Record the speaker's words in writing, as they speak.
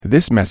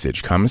This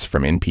message comes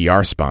from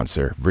NPR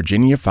sponsor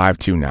Virginia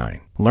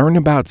 529. Learn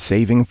about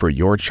saving for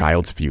your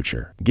child's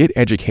future. Get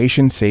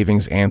education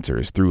savings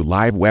answers through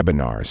live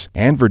webinars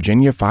and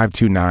Virginia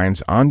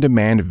 529's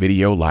on-demand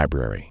video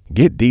library.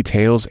 Get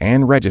details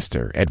and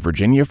register at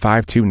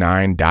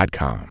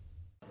virginia529.com.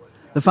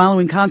 The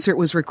following concert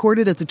was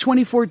recorded at the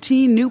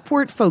 2014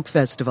 Newport Folk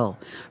Festival.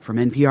 From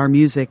NPR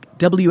Music,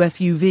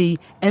 WFUV,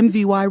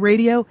 MVY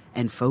Radio,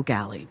 and Folk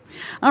Alley.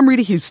 I'm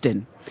Rita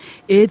Houston.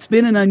 It's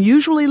been an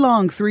unusually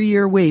long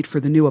 3-year wait for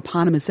the new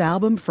eponymous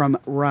album from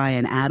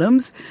Ryan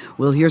Adams.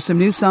 We'll hear some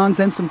new songs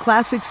and some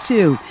classics,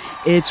 too.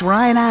 It's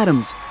Ryan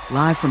Adams,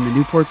 live from the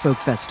Newport Folk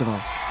Festival.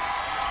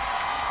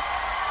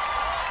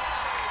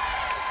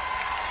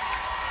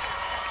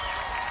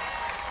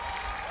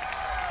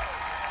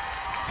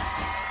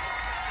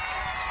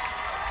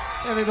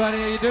 Hey everybody,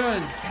 how you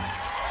doing?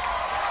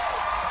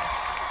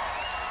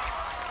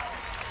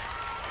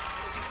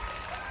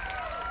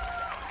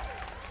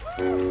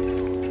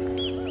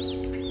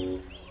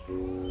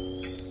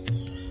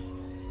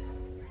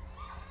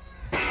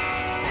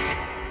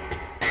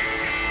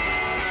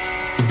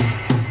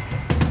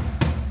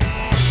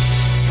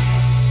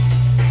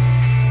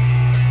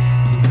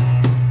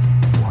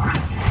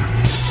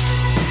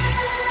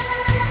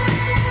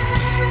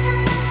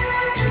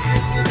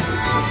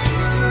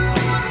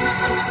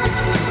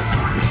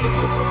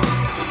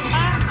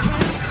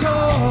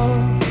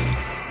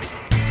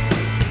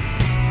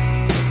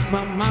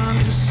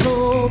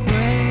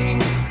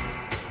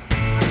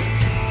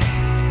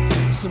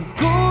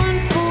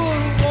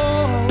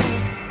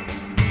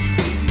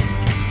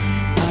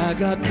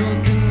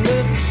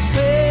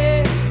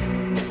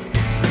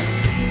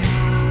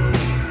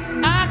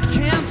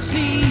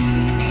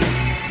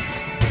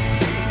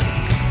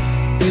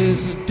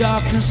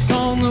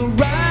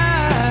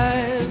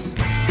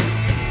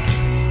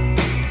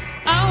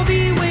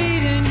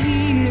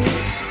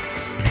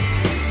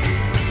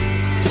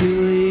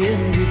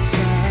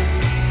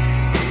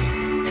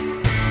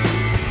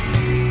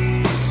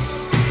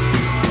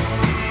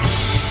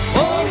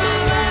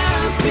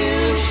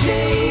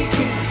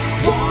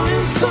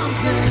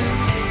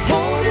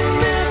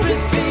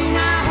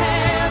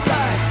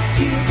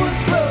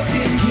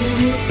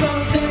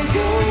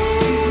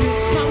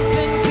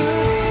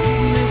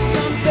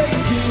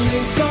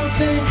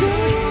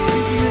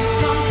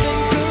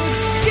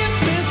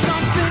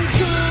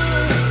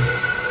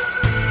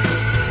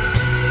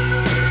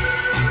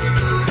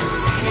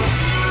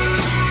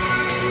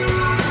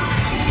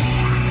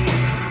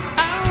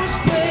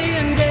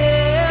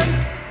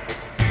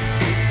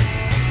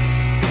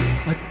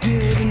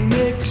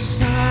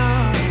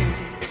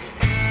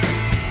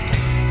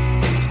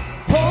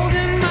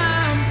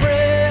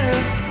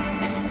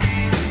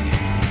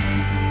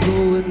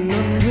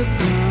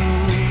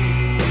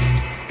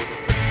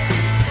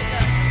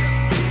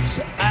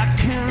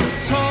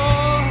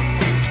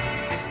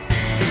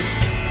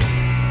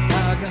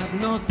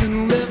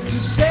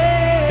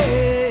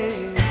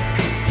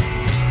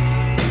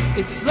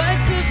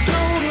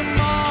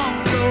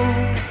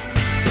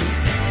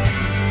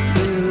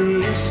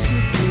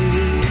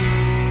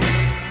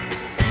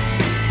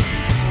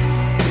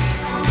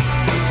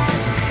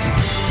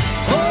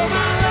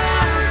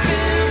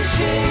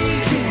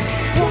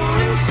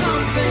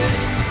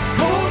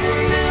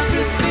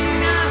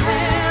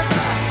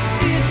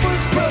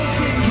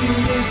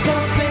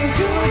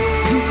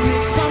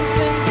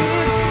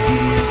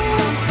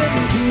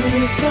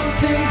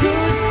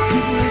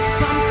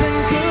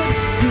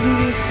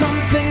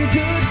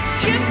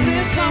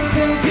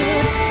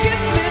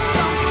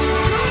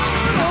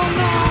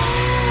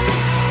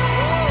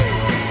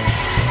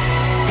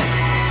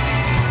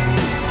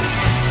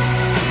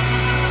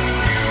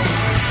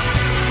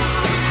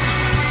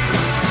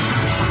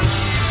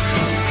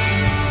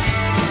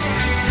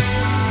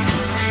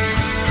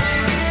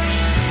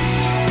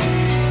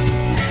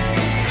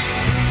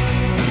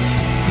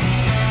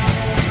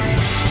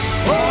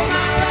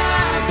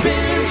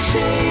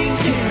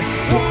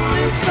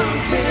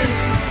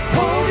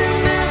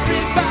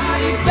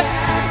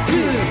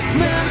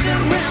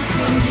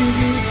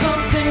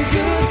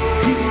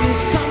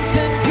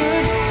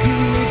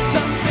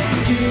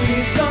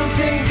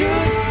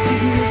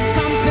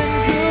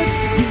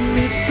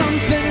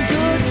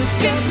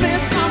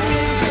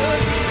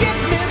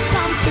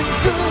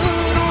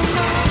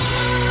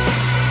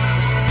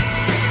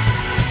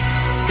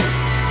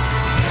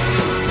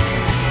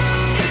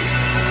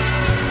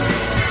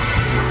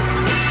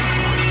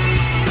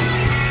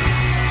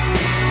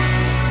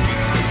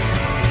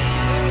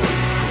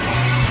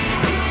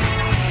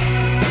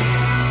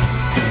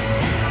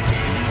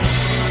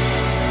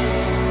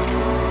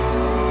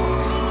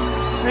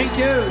 Thank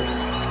you.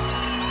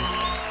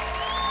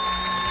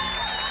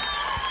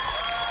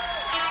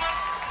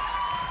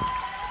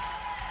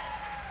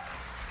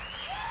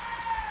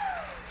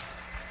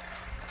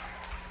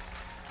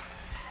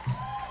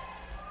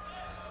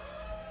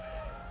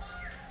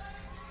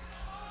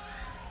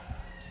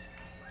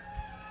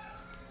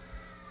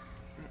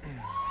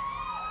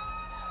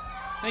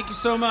 Thank you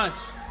so much.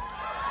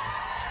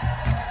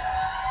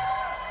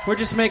 We're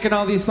just making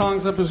all these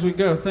songs up as we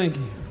go. Thank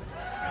you.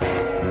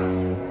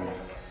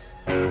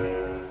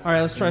 All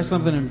right, let's try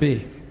something in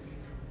B.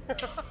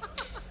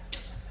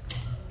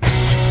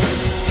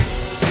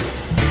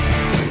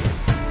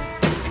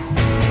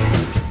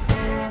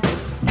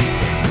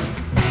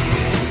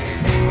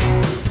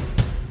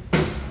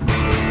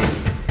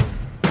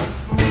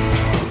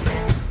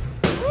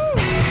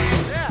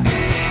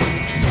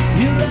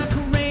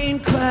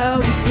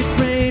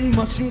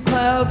 Mushroom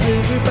clouds,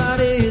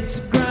 everybody hits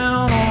the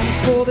ground,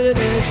 almost folded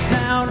it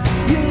down.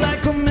 You're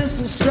like a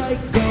missile strike,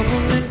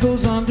 government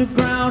goes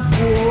underground.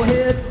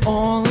 Warhead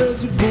on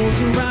legs, it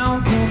goes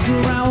around, comes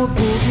around, what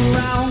goes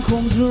around,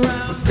 comes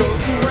around,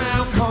 goes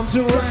around, comes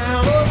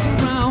around, goes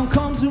around,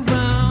 comes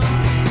around.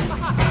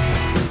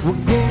 What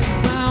goes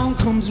around,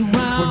 comes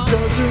around, what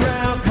goes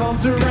around,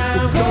 comes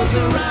around, what goes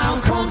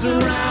around, comes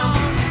around.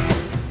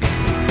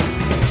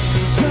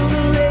 Turn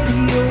the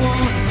radio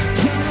on,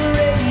 turn the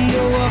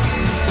radio up.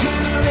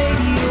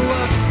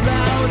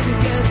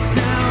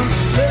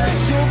 Let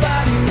your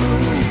body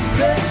move,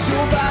 let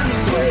your body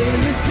sway.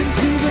 Listen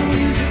to the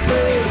music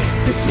play.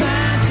 It's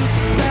magic,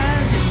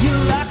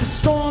 you're like a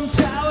storm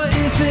tower.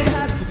 If it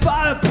had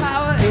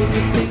firepower,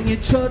 everything you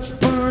touch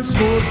burns.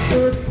 Scorched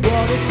earth,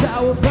 water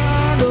tower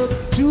burned up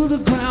to the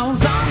ground.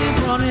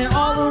 Zombies running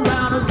all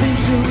around.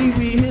 Eventually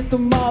we hit the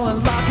mall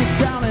and lock it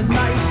down at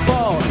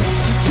nightfall.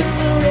 So turn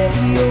the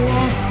radio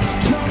on, so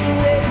turn the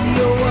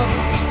radio up,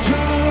 so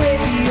turn the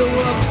radio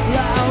up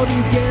loud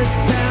and get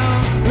down.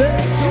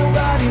 Let your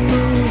body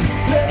move,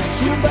 let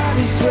your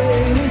body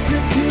sway.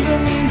 Listen to the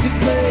music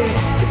play,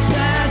 it's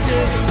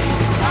magic.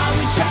 I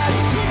wish I had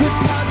a secret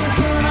closet,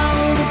 burn all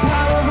of the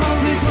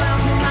power-hungry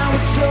clowns, and I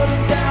would shut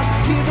them down.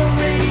 Give them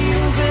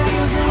radios and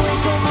ears and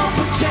wake them up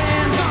with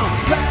jams on.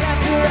 Right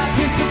after I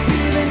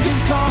disappear, then this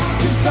song,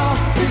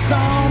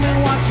 and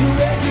watch the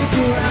record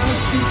go round.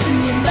 Listen to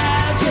the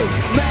magic,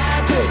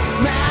 magic,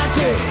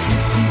 magic.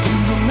 Listen to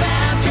the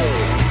magic.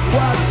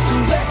 Watch the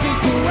record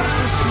go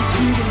round. Listen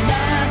to the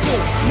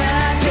magic,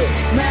 magic,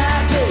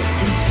 magic.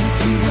 Listen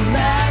to the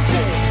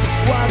magic.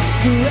 Watch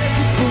the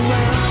record go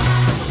round.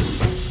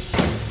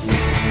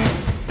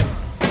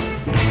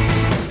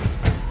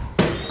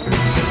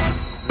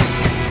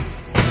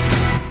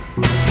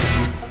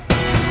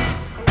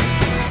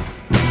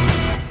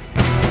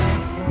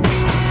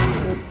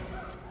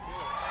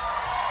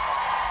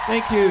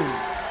 Thank you.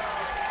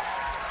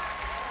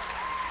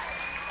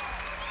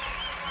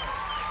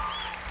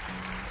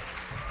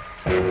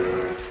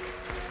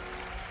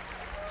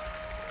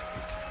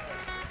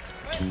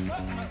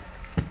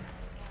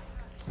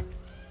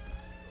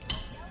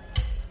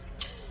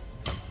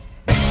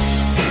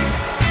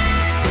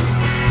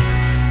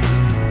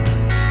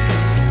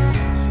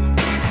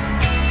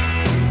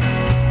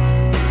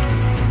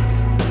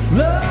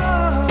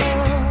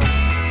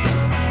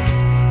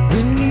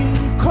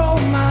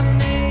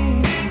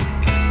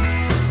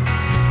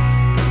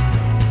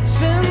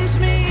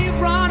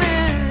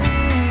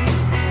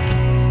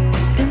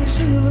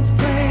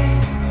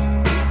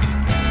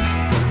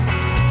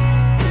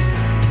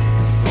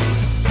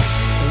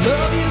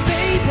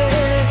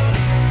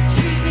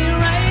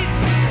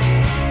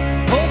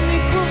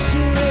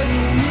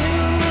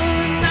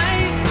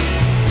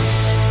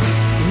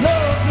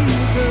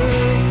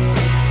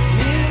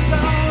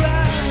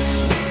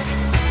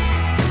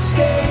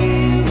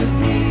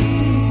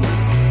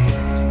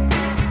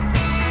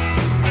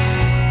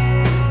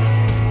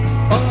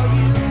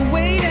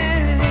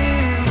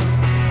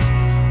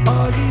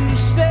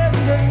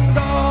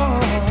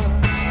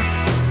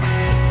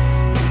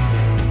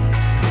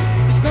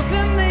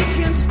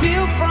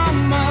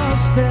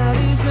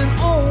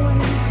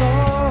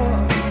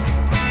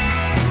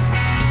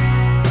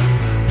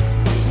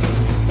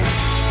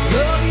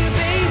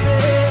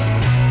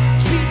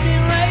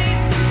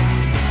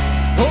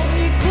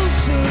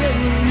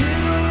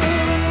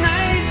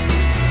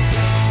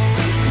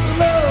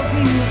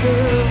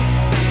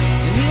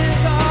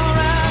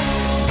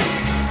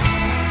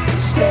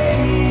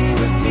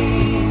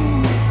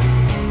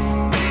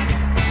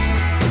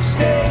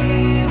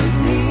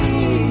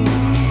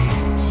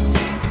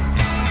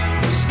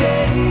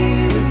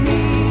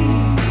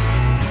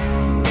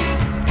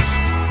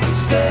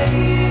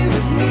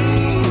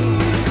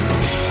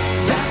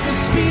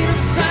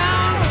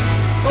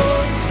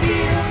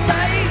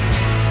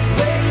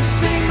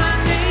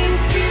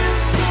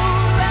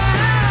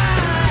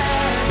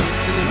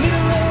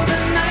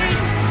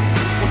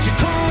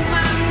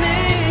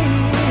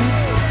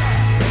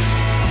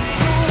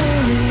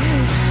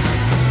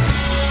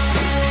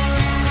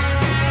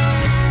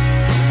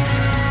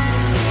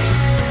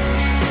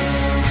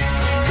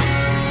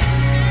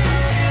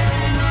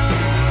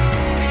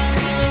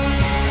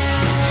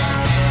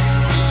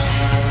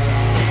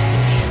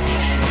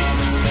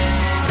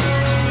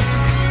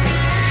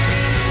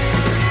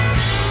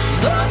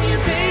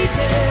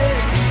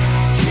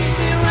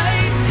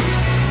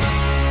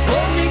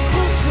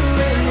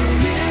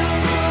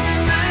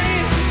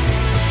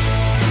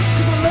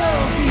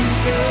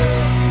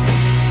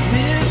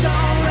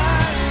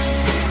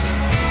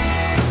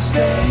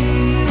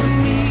 Stay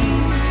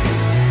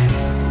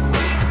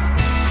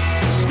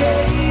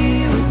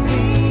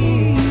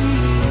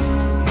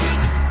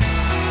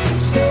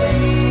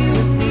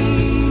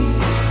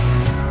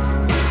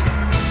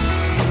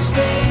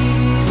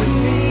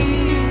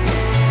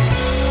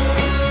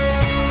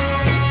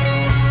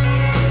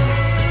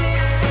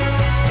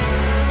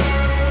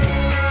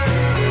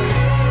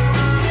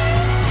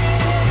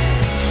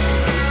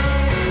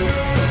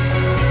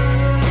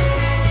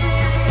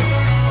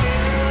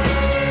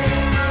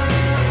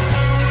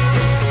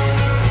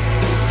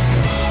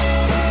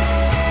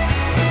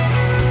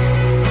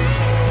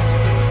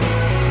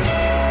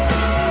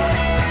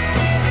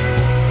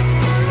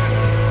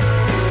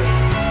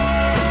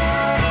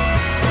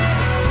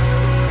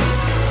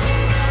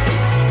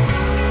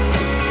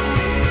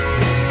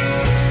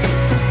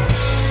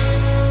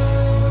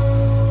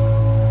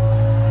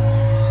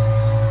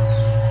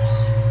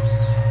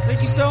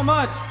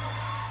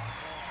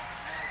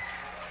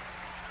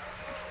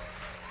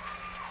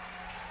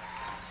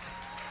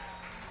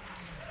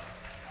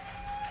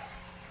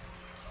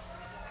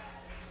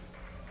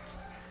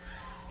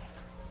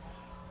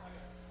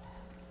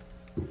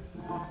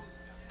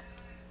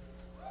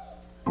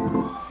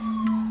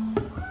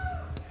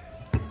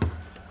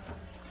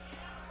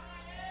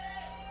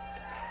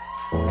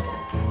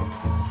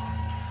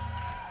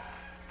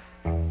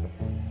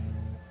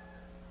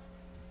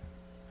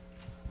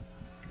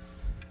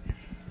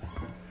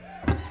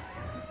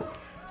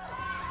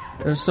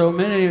There's so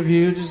many of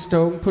you, just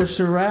don't push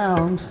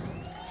around.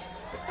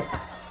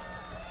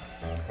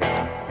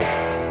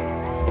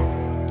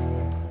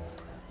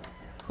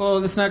 Oh,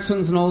 this next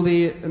one's an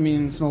oldie. I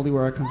mean, it's an oldie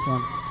where I come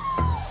from.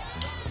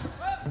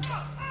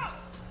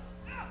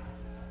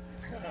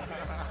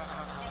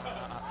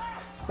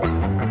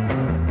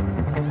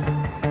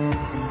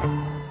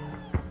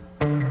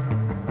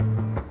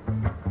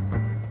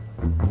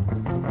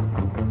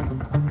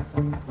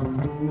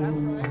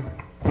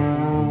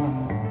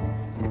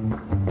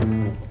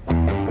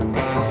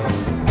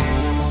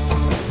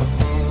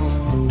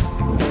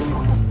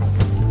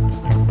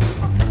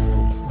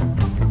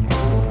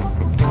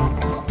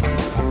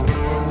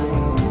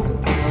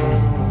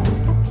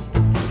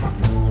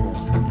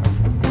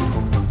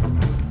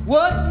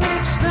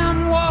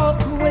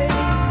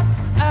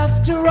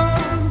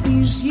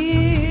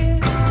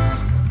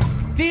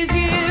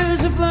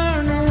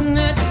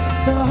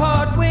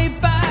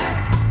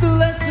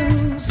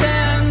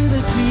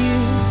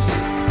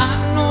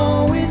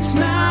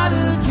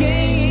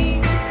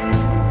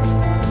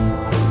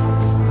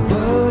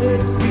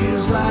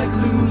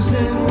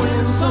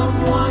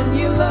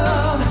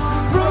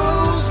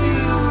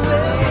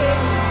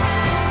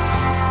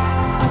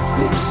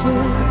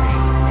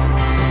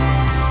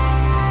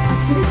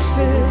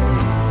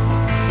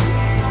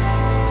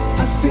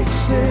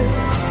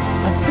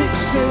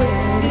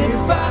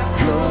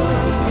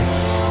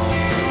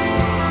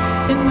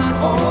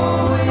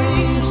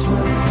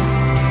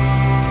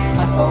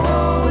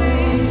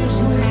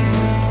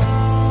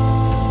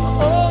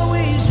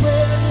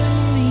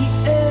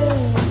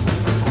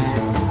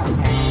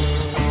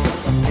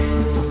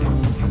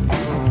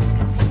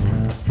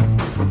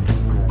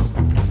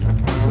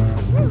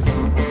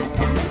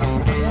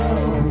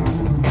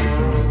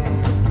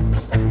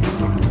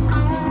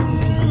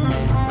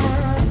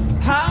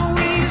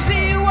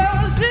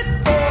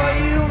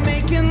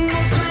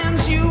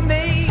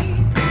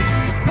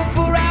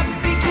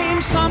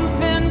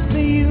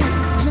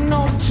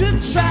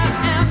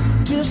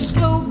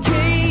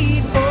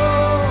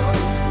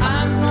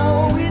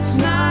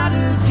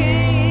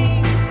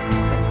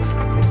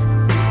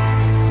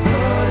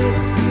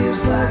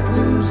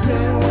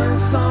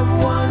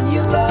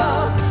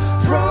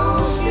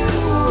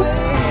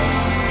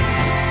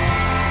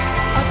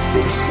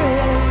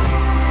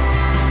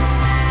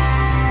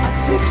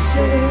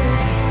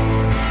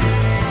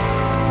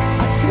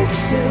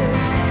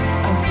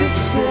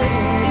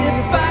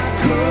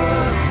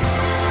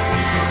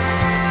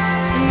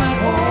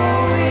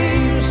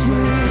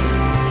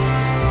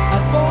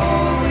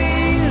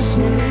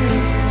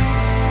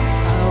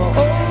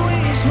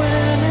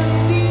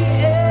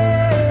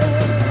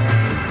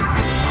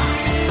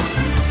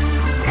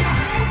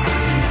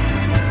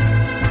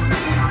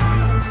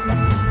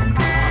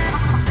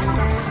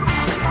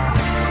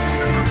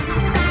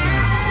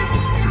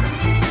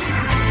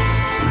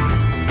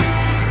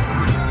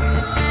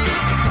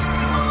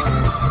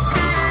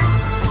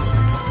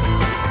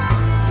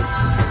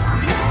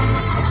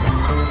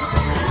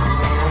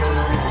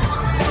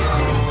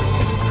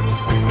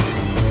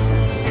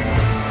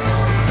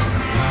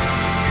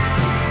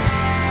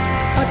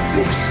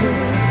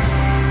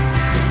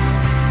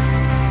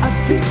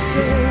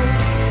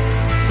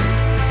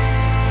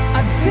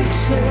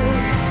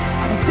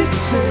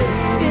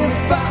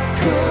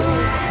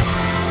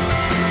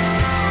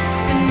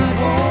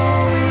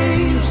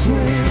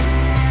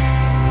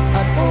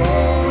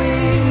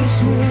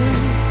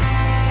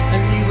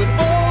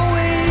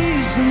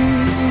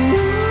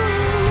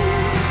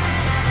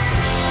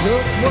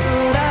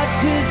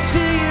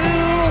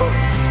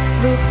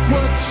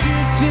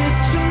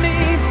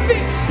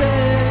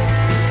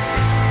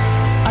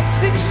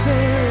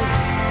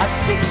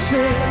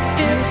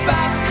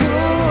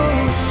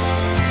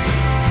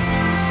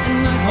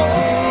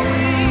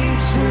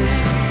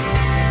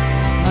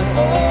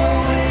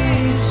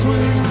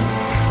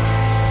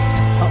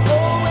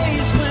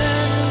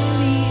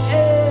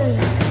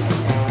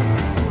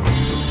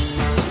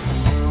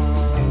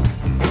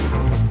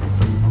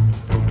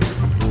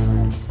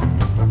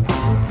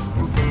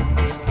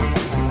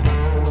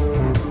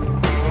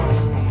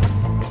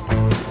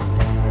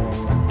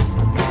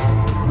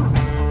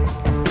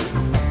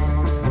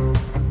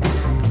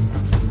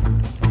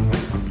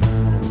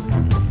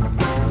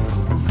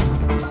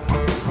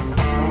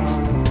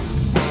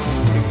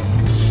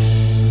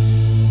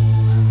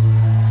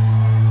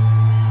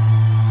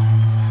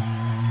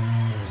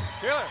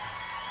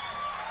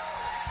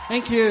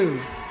 Thank you.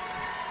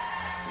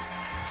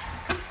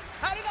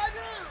 How did I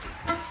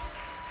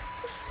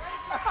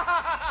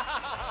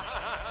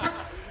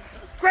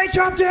do? Great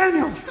job,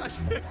 Daniel.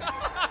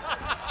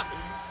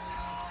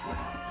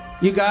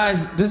 You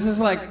guys, this is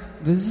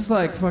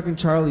like fucking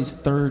Charlie's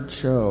third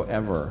show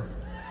ever.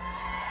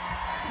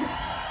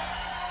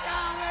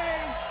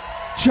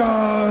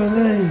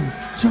 Charlie,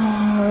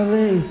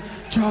 Charlie,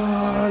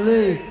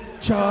 Charlie,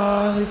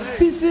 Charlie.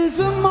 This is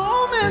a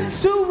moment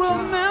to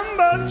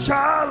remember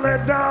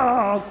Charlie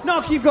dog.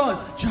 No, keep going.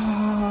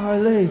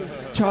 Charlie,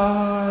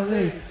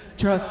 Charlie,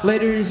 Charlie.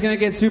 Later he's gonna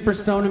get super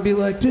stoned and be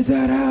like, did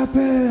that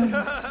happen?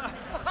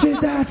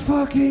 Did that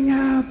fucking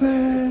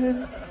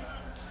happen?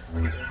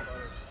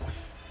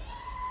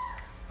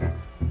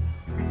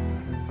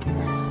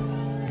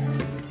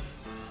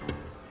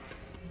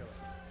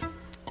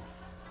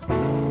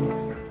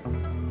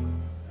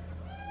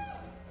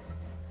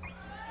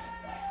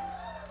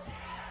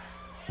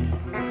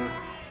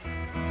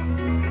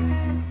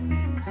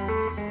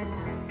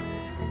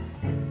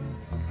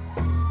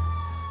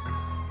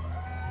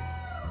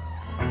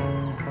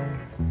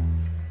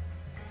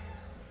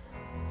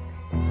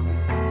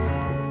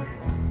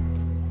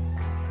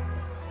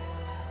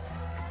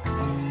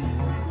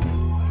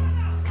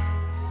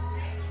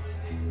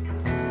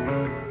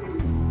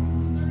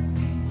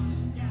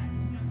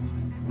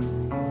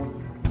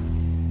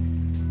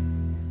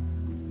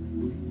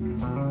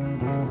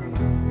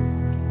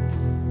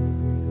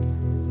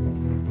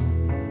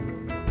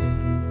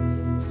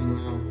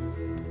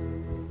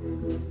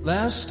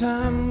 Last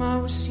time I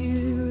was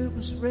here, it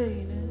was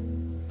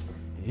raining.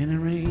 It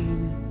ain't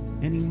raining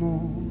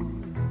anymore.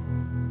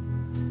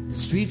 The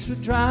streets were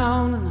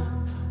drowned and the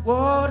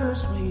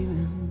water's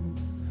waving.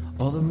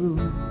 All the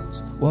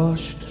roofs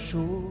washed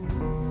ashore.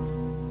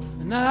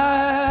 And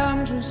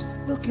I'm just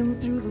looking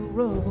through the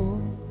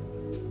rubble,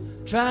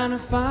 trying to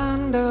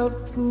find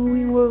out who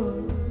we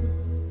were.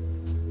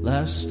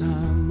 Last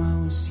time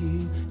I was here,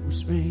 it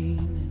was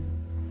raining.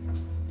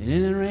 It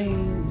ain't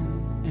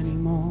raining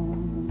anymore.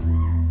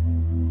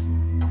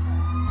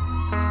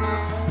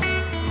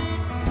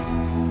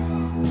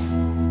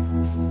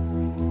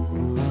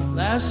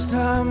 Last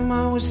time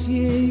I was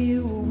here,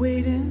 you were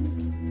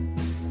waiting.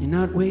 You're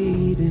not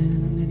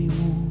waiting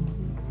anymore.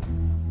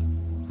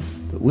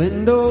 The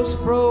windows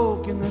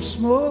broke and the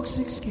smoke's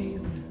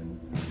escaping.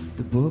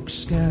 The books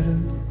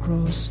scattered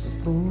across the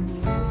floor.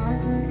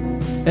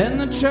 And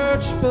the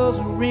church bells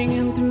were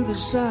ringing through the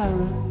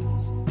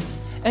sirens.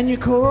 And your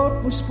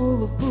coat was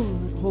full of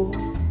bullet holes.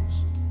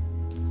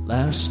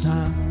 Last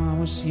time I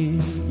was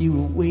here, you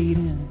were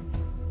waiting.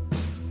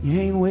 You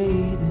ain't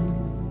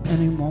waiting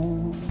anymore.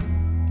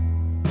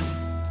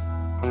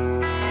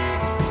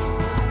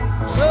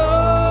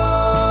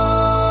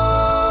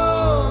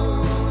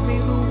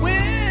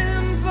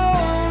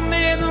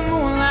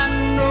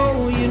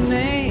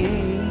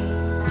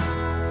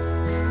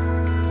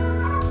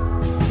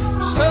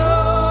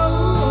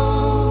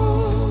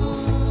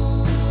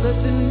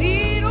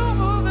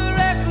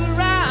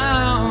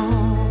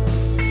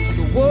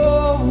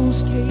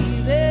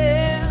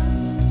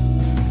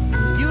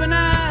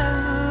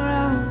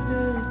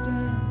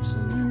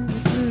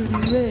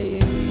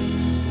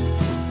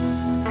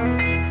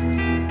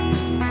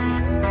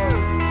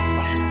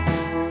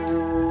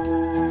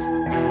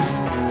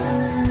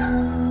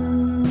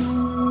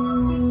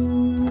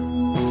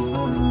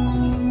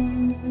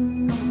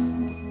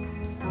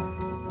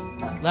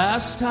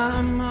 Last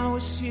time I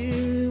was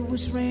here, it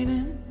was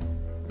raining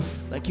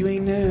like you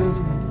ain't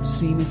never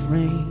seen it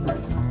rain.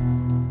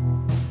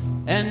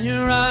 And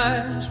your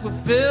eyes were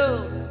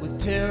filled with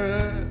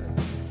terror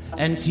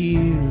and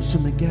tears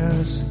from the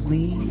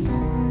gasoline.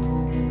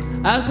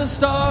 As the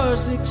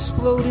stars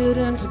exploded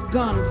into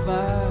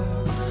gunfire,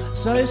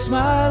 saw you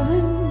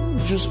smiling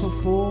just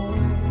before.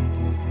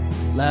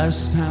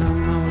 Last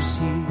time I was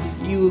here,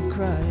 you were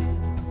crying.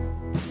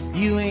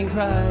 You ain't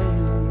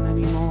crying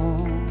anymore.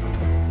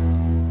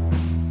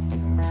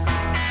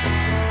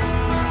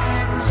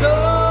 So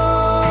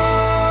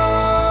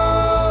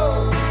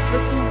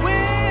let the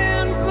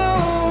wind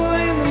blow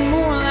in the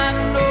moonlight,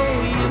 know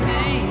your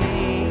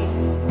name.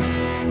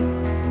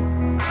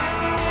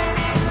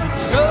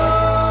 So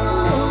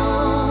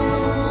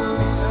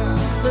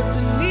let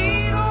the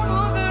needle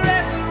move the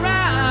record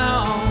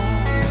around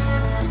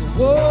till the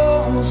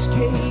walls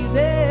cave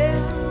in,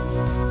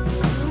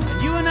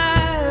 and you and I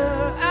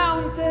are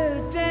out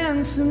there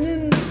dancing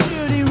in the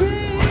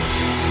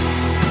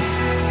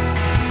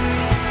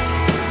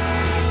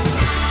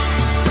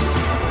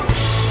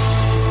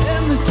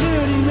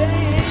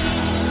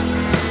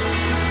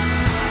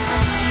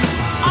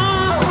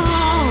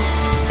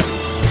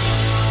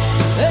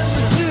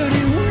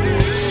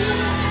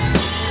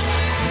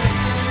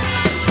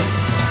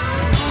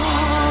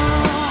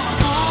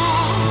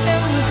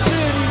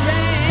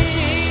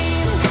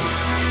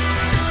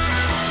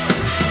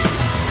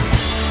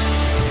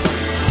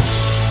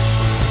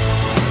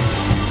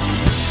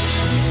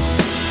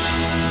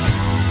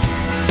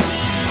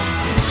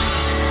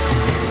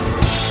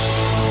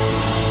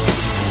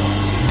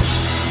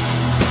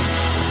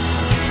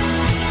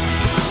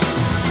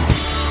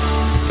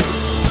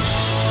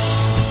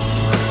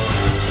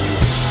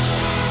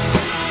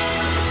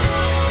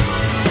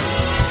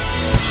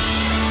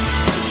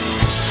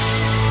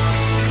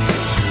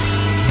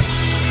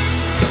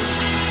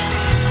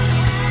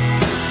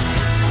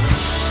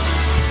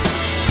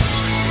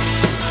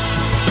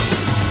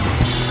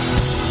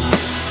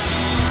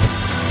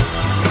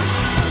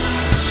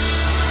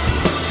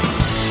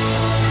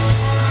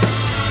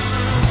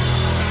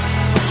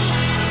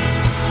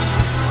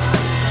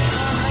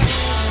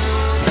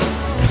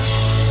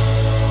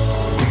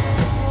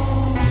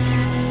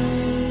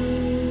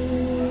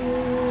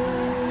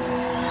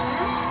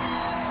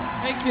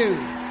Thank you.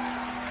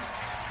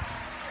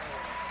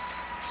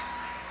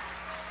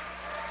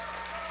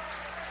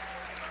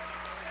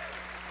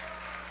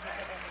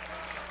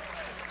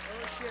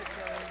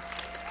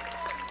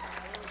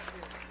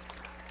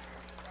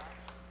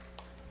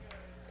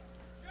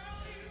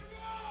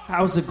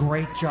 That was a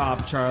great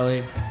job,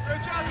 Charlie.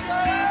 Good job,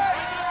 Charlie!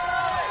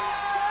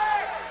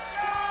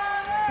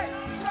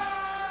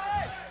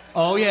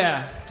 Oh,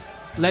 yeah.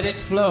 Let it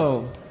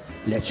flow.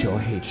 Let your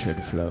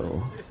hatred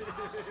flow.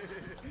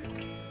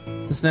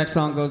 This next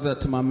song goes out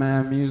to my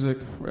man, Music.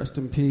 Rest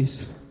in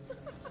peace.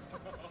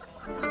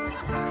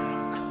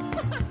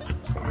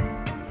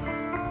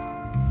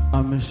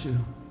 I miss you.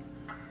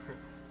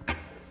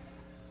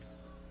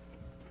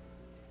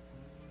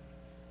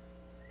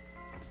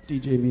 It's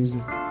DJ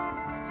Music.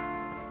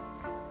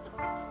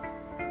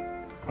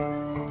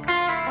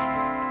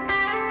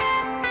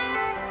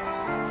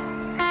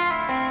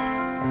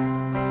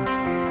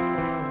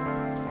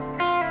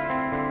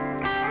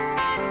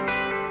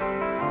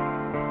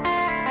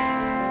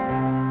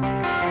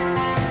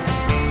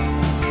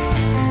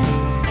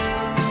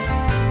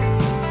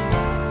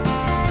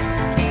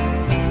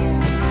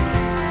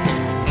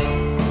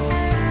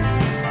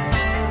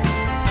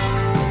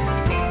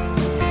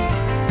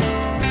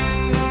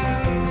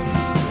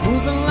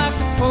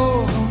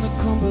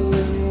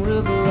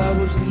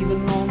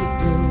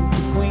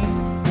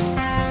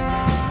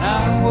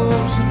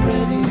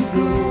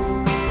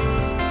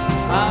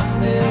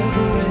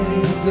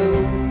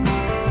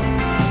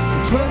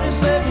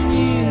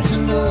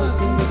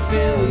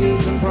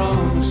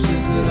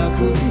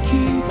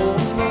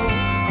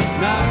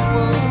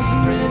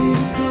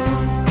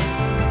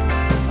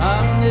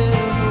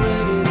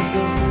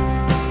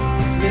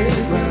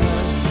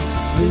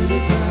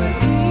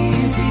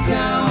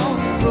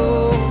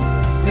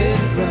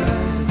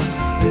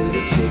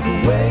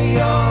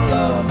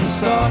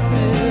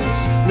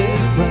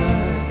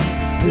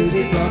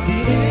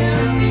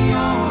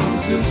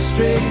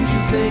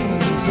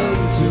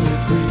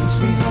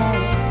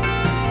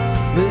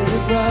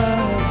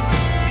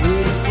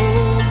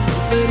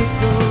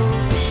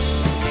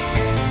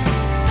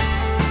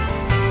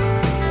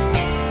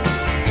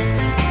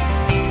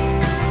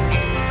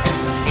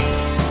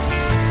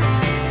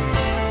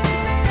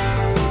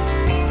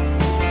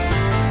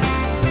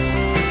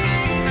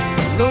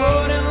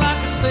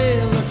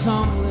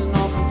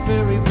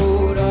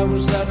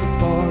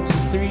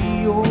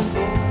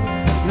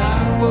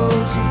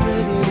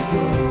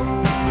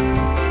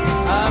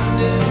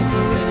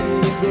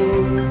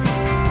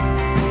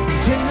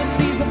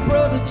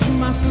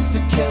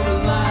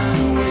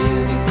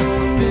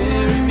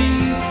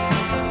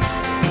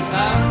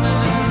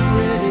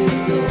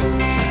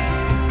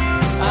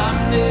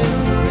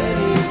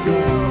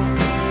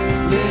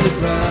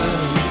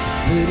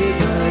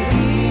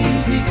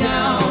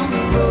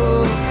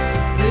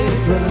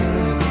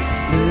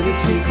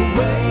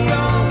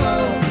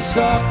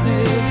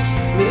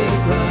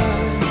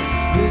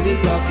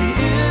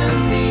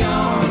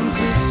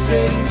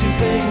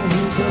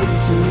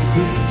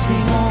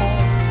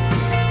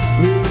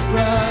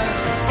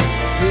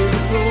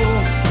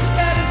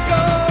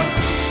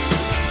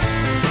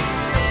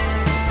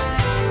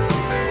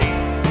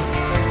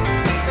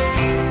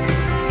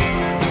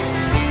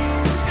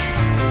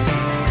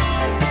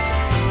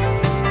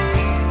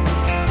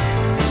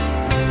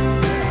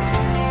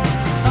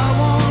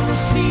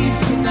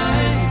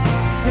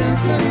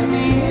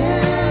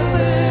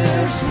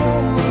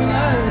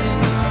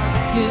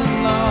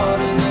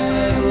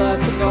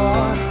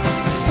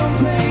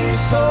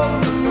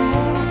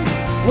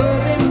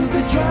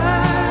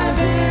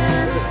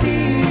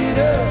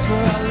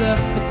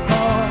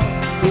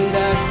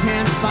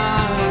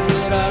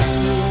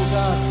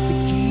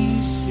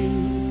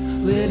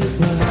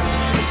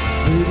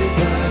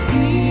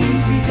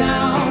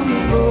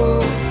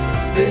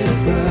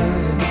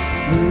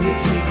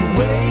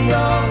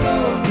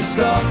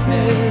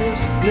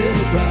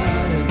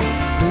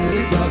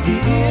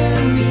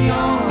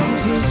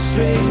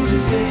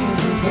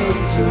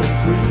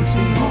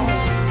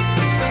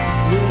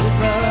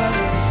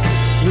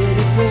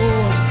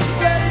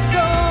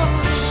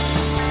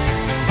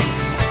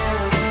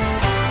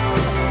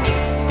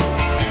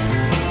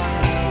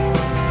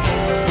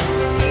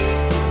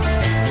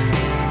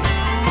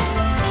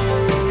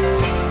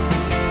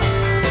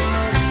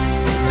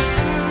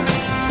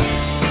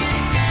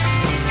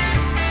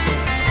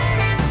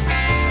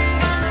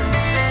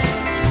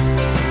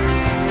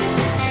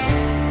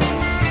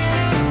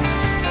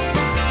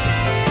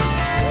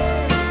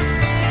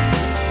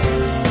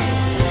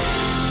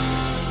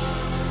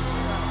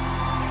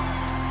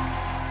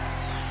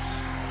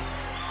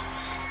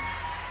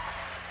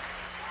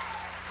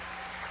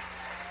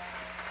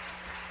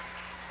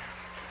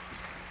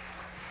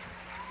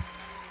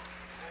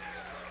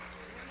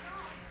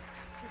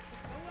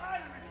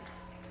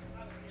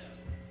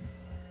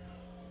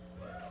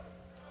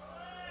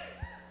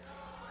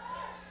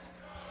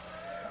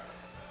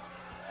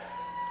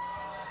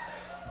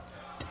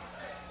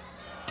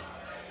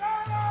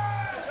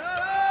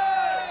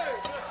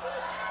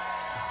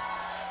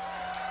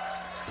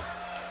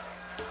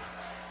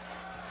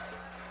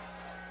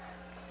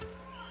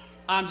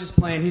 I'm just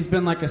playing. He's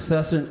been like a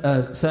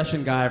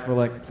session guy for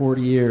like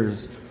 40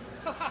 years.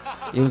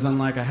 He was on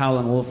like a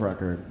Howlin' Wolf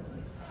record.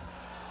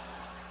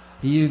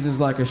 He uses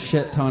like a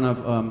shit ton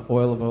of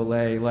oil of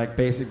Olay, like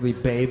basically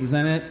bathes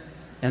in it,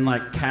 and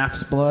like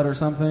calf's blood or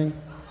something.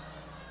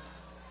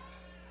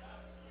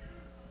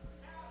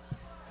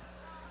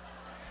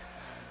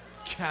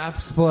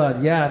 Calf's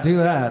blood, yeah, do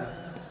that.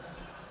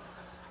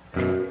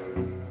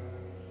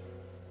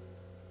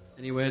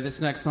 Anyway, this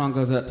next song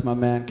goes out to my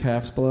man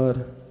Calf's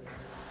Blood.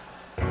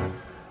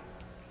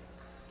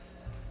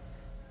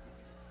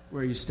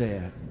 Where you stay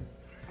at.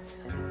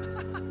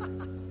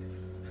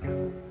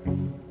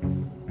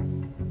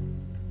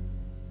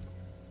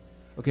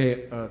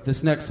 Okay,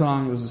 this next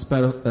song was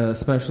a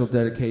special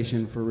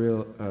dedication for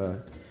real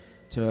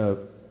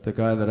to the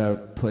guy that I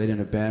played in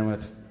a band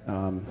with.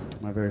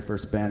 My very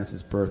first band. It's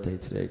his birthday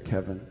today,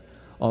 Kevin.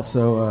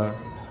 Also,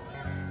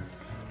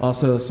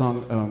 the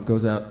song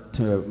goes out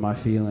to my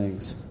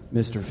feelings,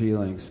 Mr.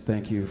 Feelings.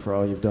 Thank you for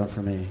all you've done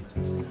for me.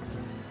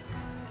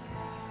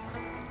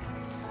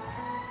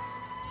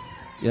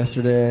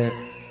 Yesterday,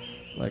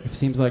 like it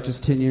seems like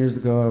just 10 years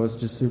ago, I was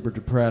just super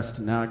depressed.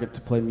 And now I get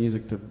to play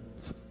music to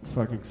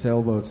fucking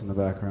sailboats in the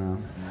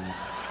background.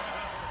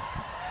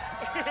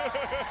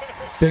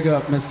 Big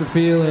up, Mr.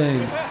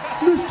 Feelings.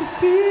 Mr.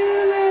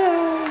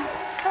 Feelings.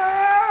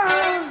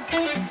 Ah,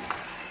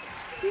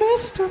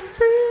 Mr.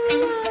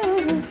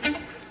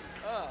 Feelings.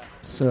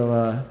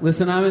 So,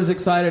 listen, I'm as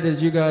excited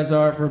as you guys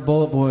are for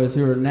Bullet Boys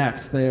who are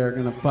next. They are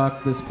going to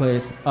fuck this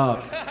place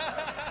up.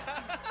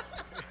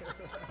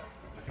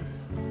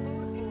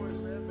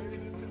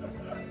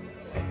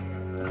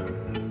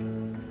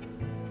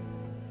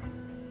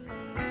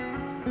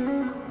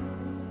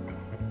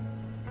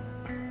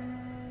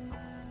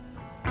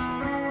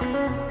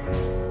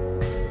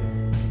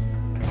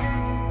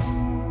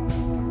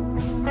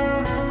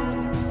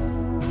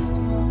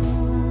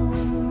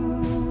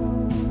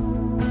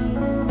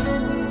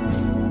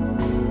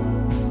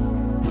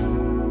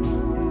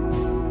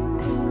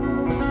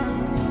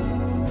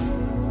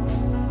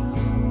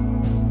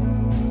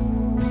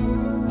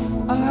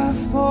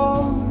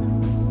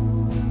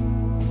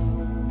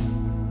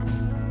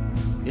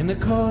 In the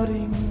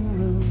cutting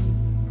room,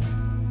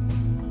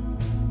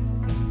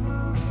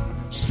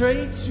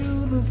 straight to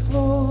the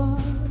floor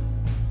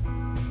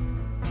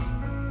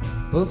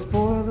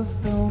before the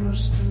film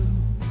is through.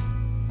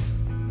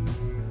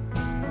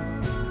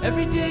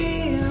 Every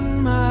day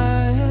in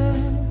my head,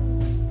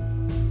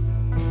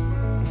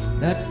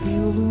 that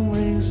field of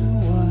razor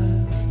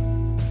wire.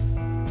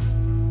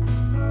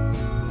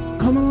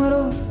 Come a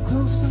little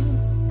closer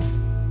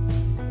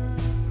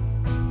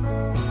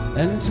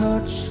and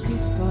touch the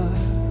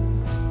fire.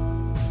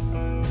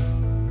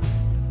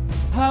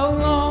 How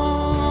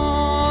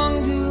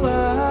long do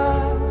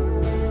I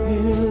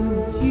live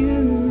with you?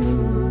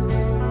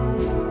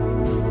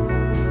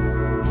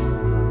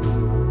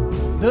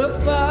 The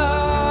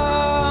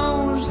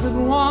flowers that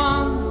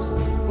once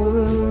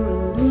were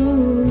in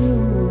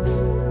bloom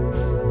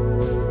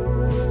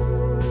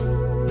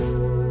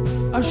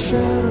are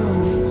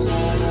shadows.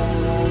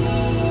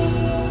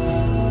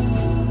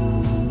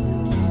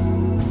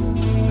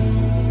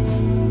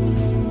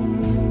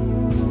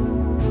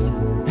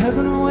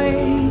 Heaven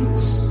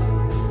awaits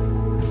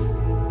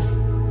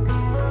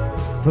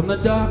from the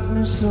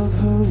darkness of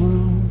her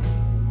room,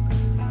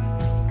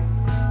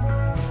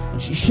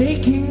 and she's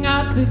shaking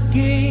out the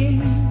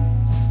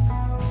gates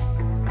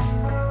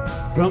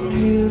from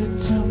here to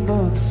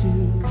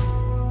Timbuktu.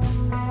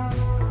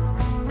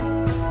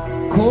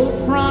 Cold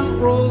front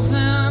rolls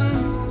in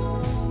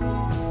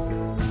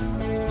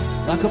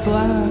like a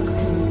black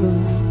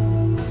balloon,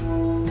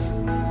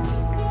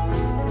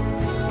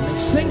 and it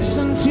sinks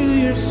into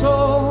your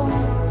soul.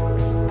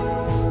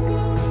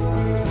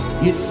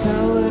 You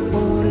tell it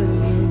what it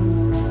knew.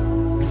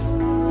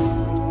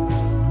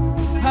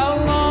 How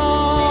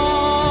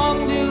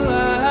long do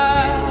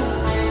I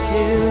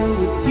live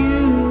with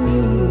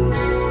you?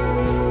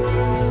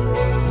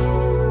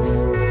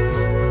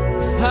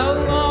 How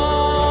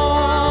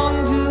long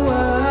do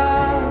I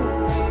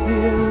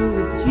live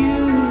with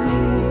you?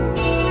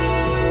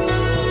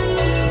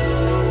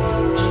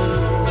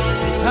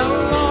 How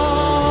long?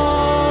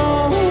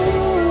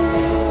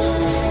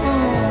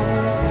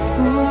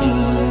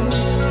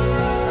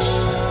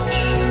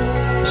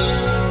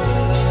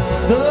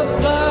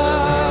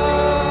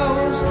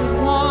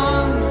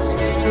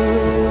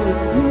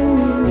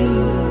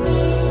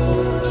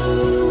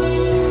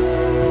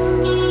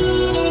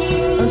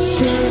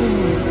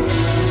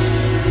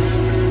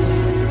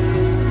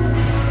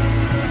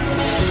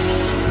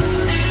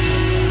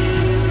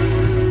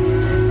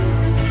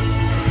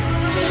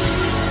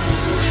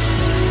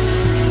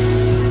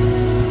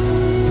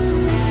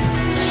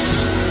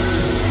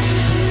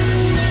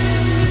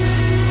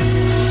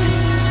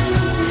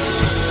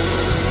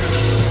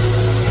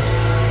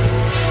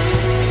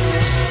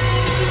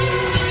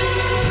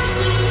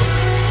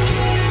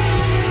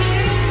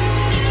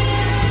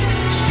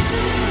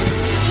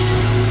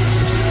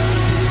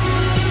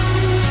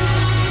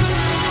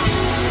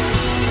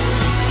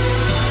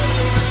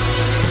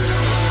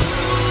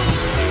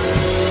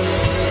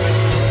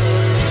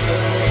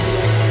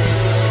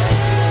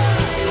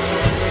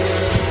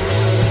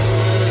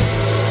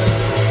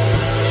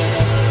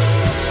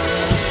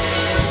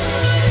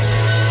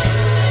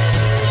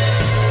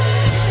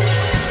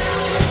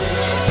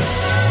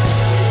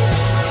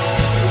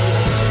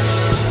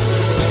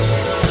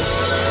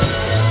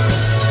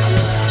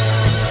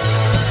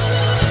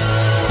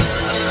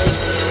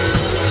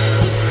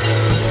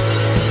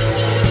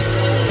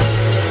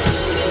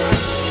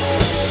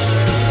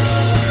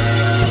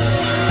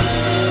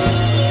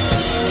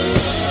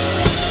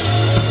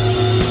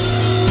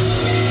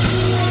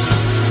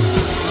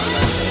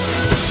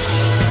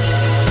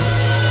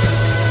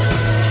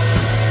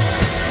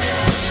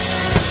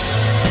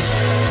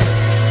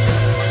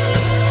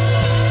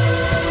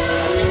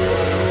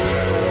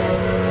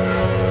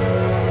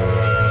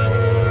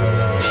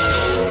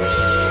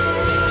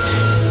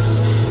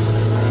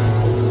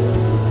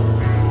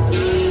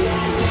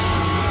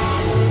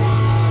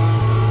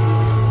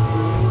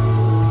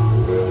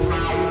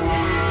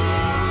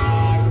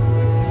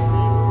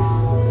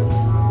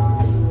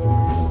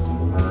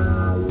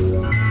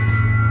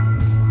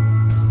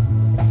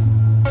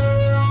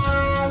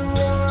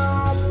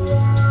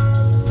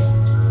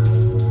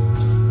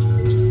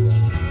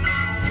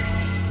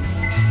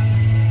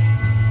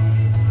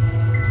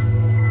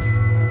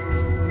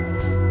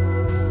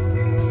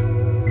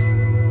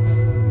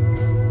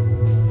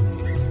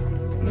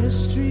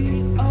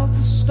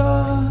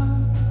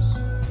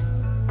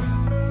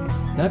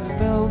 that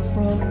fell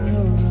from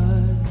your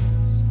eyes.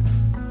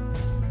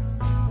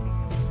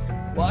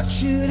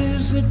 Watch it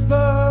as it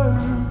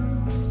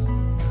burns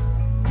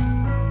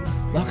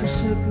like a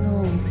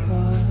signal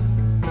fire.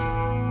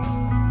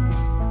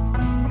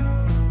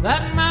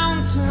 That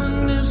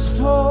mountain is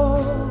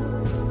tall,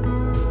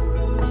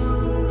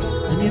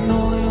 and you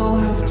know you'll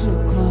have to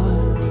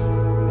climb.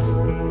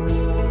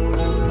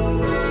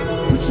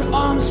 Put your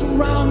arms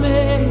around me,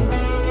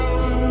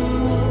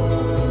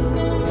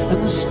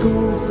 and let's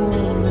go for a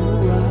ride.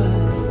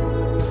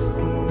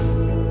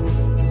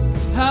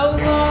 How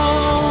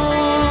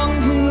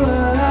long do I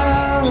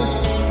have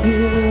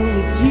here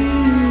with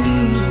you?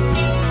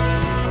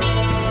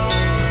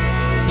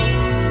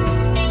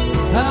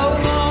 How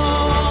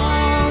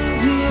long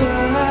do I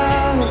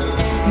have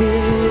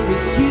here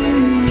with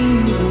you?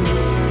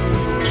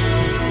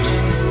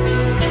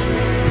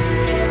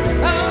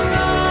 How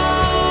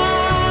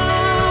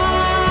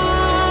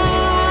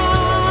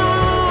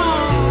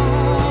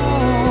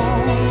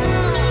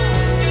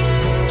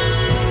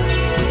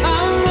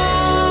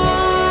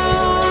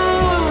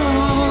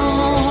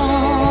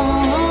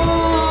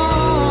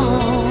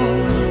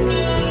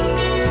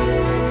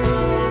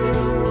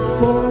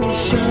for a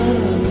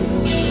shadow.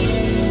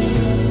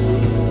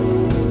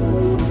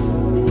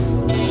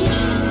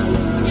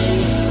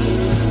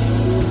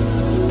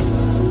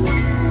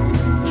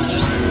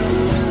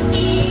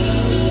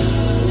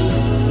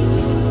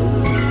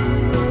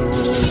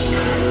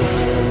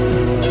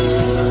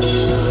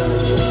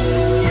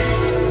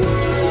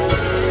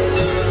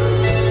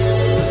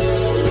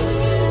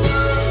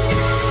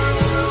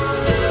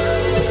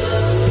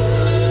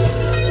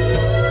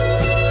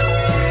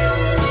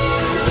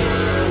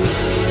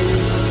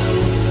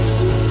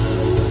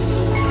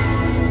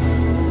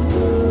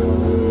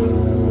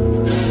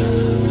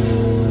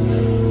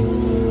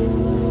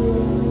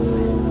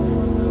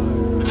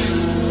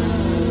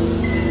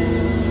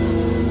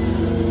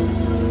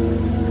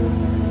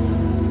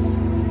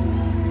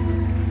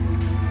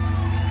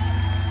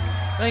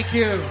 Thank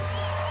you.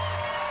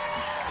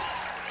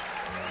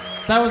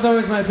 That was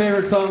always my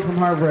favorite song from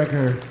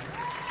Heartbreaker.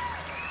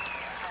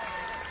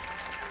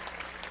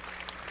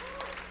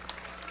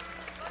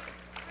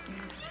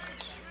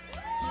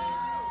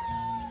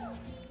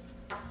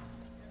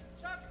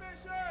 Chuck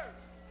Fisher!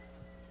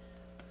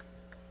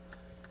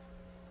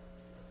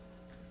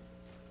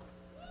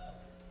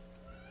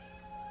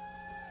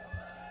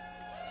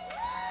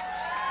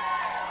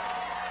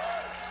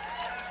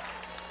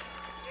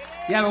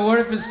 Yeah, but what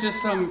if it's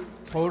just some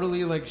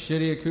totally like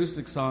shitty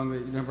acoustic song that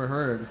you never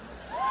heard?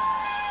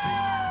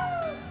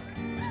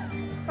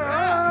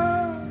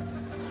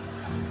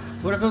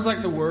 What if it was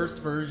like the worst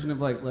version of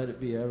like Let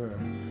It Be ever?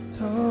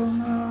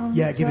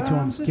 Yeah, give it to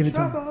him. Give it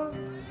to him.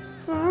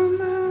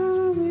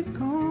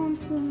 Come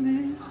to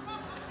me,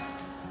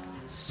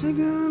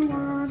 singing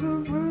words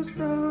of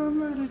wisdom.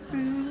 Let it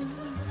be.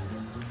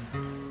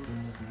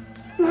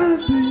 Let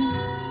it be.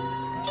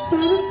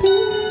 Let it be.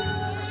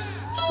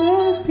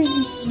 Let it be.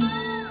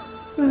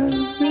 Let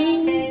it be.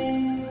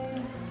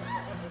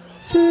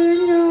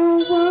 Sing your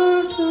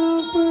words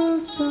of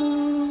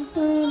wisdom.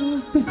 Let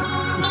it be.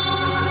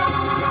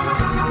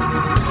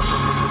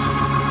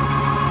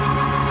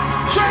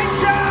 Great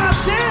job,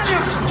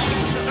 Daniel!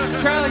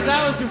 Charlie,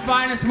 that was your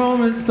finest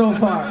moment so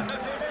far.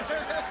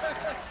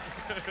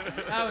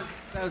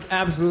 That was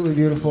absolutely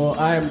beautiful.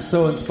 I am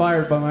so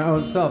inspired by my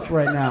own self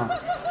right now.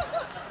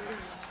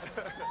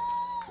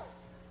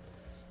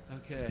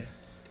 Okay.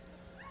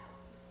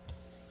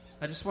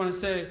 I just want to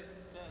say,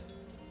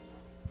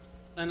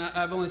 and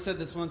I've only said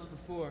this once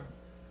before,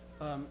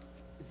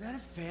 is that a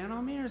fan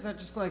on me, or is that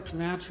just like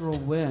natural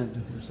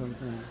wind or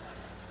something?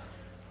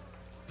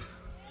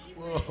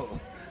 Whoa.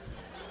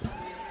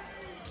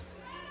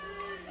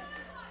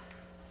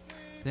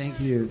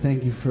 Thank you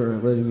for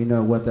letting me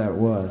know what that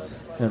was,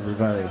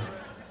 everybody.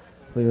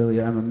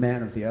 Clearly, I'm a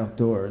man of the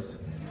outdoors.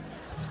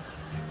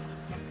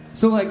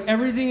 So, like,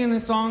 everything in the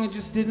song, it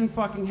just didn't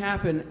fucking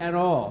happen at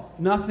all.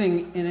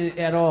 Nothing in it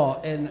at all.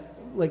 And,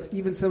 like,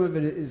 even some of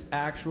it is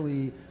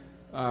actually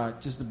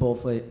just a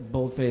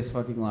bold-faced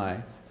fucking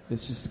lie.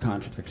 It's just a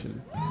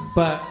contradiction.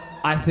 But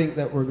I think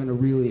that we're going to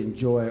really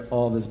enjoy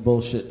all this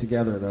bullshit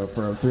together, though,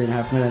 for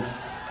 3.5 minutes.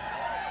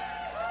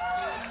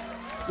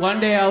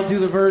 One day I'll do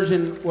the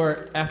version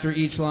where after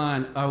each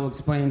line I will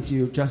explain to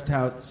you just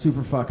how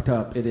super fucked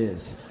up it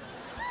is.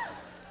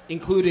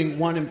 Including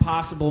one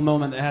impossible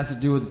moment that has to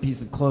do with a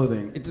piece of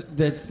clothing.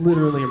 That's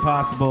literally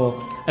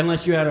impossible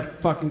unless you had a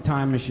fucking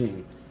time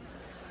machine.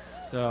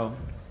 So,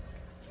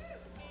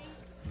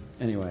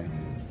 anyway,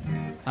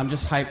 I'm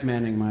just hype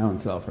manning my own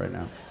self right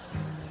now.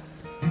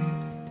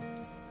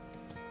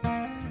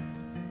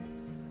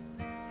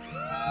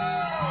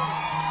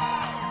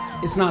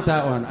 It's not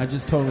that one. I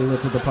just totally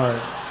lifted the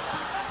part.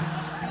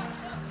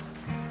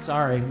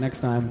 Sorry,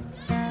 next time.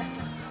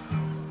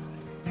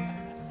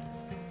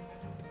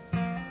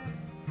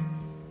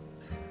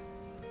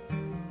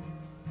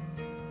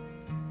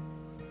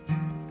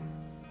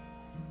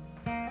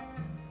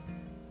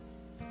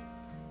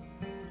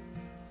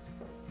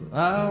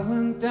 I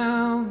went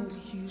down to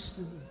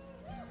Houston,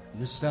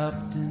 and I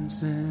stopped in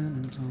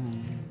San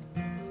Antonio.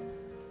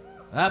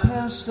 I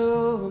passed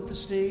up the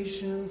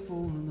station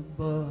for the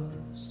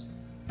bus.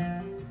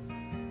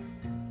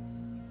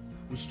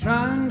 Was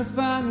trying to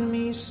find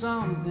me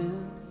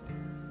something,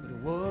 but I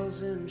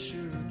wasn't sure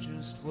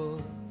just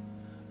what.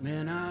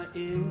 Man, I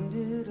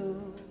ended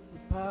up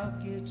with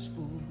pockets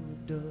full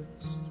of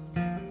dust.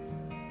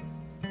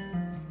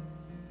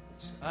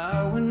 So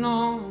I went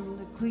on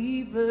to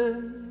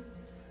Cleveland,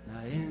 and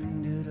I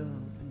ended up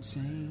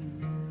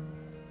insane.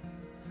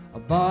 I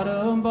bought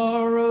a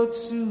borrowed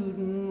suit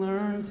and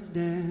learned to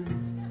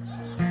dance.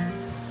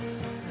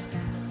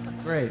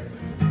 Great.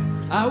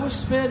 I was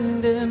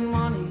spending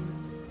money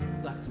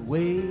like the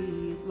way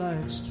it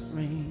likes to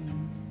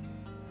rain.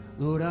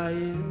 Lord, I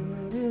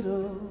ended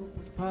up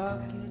with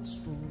pockets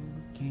full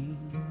of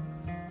cane.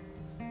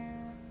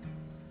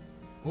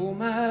 Oh,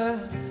 my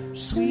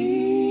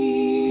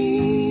sweet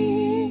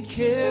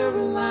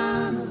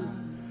Carolina,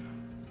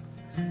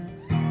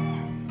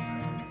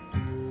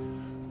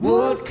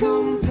 what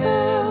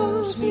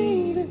compels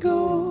me to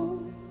go?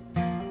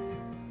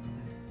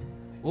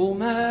 Oh,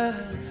 my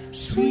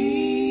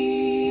sweet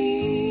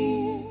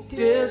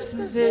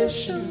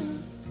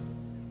disposition,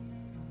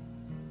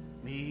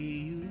 may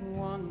you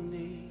one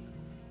day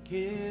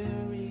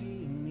carry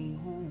me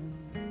home.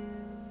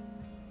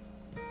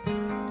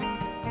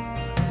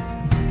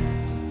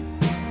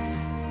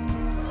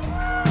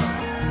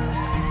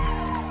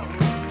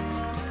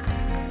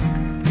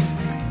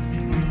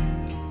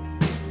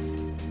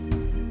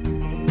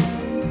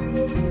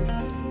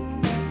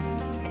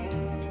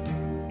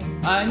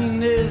 I ain't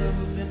never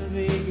been to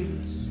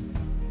Vegas,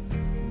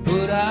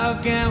 but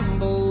I've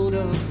gambled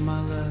up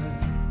my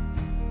life.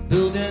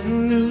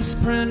 Building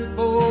newsprint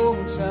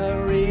boats, I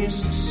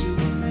raced to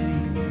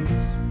souvenirs.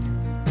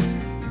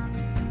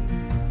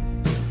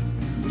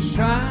 Was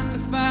trying to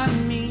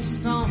find me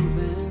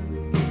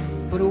something,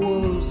 but I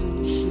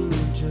wasn't sure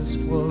just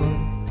what.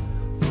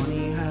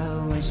 Funny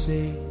how they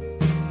say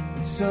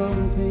that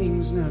some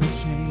things never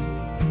change.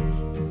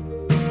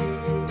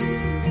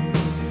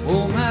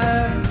 Oh,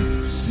 my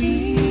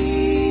sweet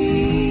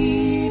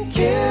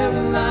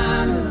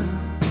Carolina,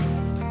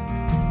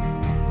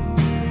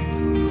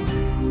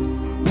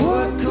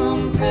 what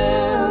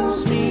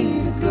compels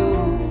me to go?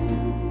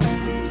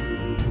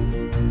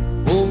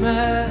 Oh,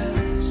 my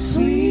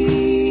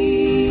sweet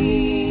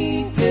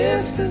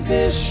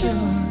disposition,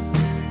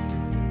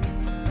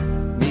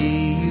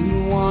 may you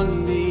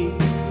one day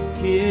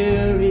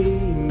carry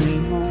me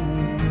home.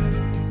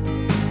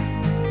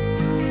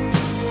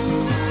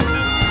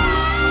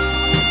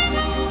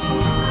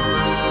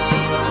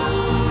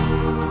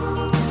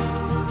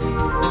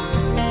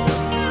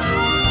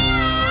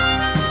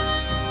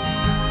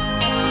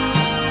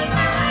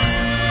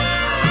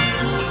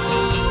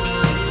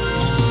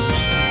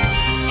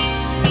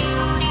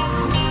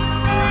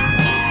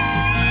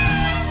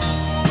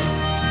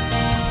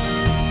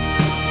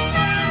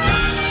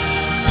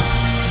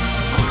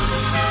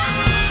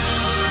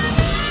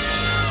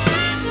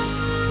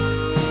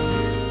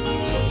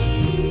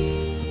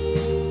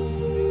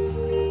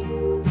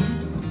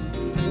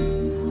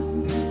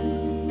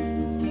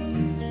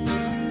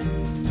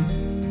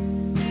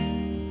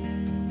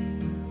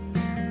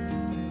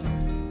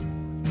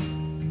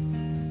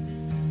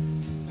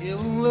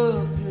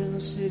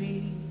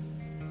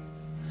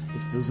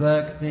 Feels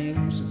like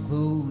things are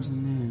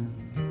closing in.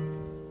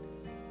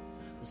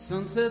 The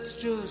sunset's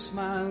just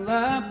my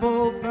light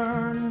bulb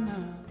burning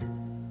out.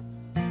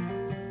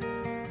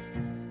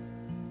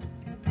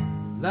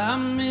 Well, I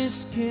miss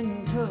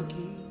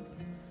Kentucky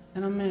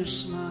and I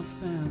miss my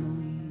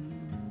family.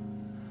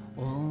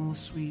 All the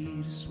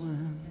sweetest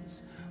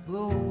winds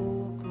blow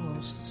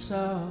across the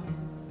south.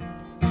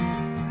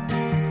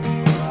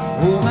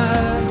 Oh,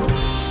 my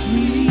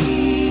sweet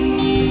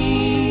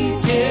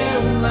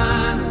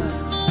Carolina,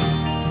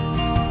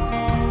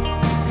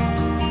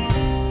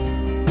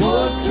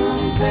 what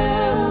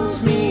compels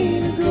me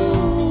to go?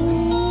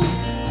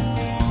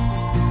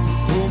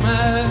 Oh,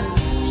 my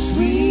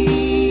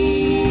sweet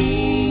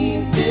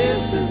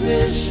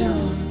disposition,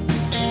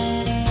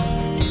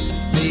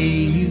 may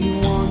you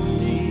one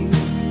day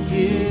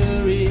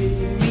carry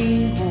me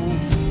home.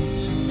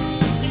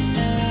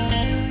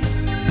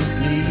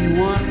 May you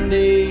one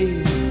day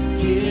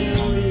carry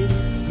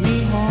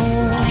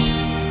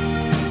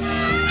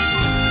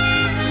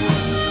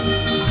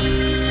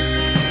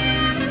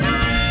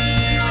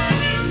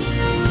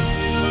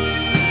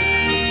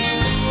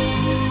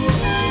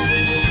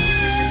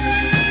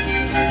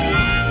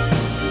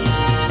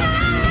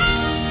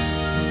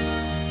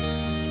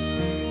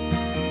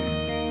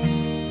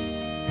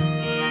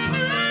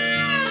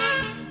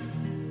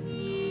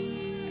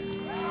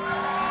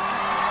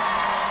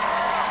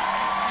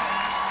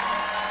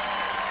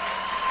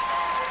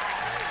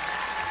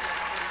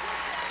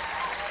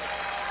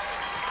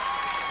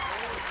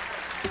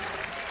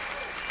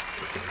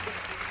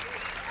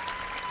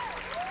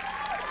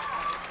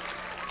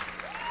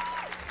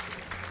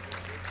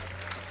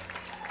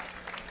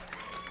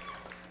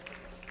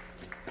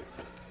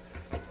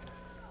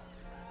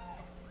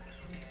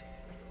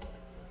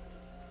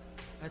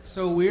It's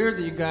so weird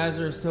that you guys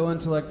are so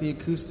into like the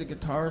acoustic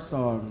guitar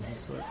songs.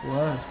 It's like,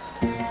 what?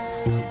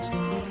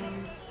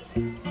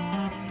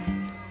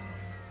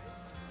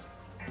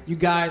 You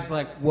guys,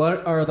 like,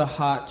 what are the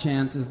hot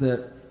chances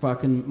that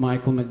fucking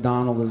Michael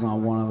McDonald is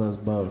on one of those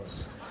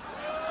boats?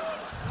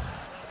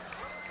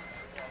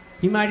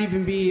 He might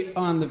even be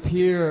on the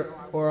pier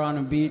or on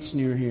a beach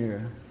near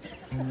here.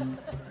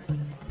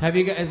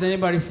 Has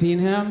anybody seen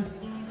him?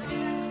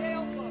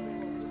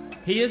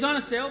 He is on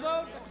a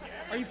sailboat?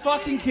 Are you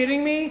fucking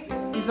kidding me?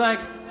 He's like,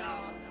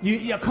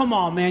 yeah, come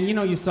on, man. You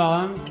know you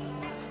saw him.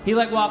 He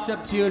like walked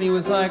up to you and he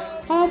was like,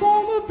 I'm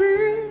on the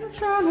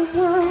beach, I'm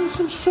wearing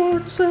some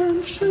shorts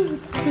and shoes.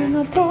 Can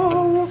I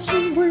borrow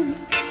some weed?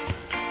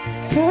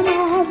 Can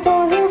I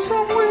borrow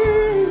some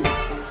weed?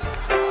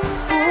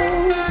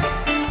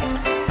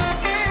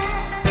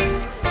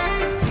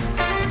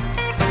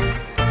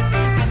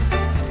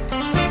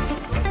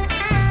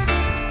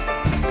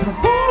 Can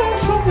I borrow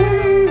some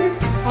weed?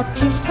 I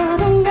just had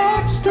a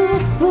lobster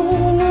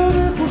roll and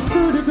it was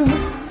pretty good.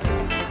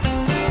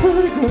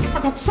 Pretty good.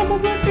 I got some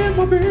of it in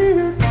my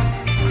beer.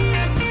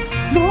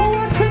 No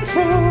one can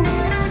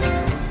tell.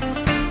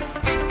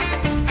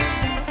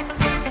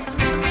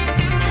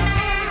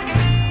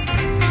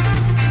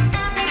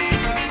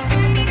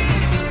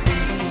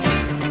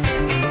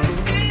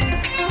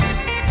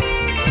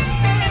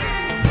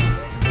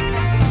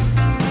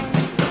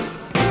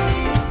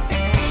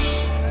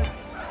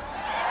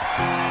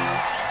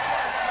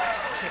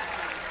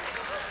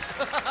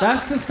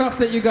 That's the stuff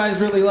that you guys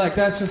really like.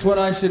 That's just what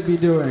I should be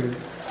doing.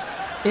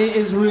 It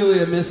is really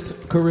a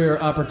missed career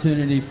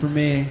opportunity for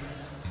me.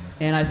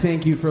 And I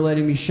thank you for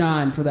letting me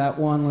shine for that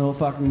one little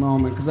fucking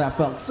moment, because that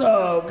felt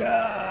so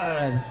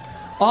good.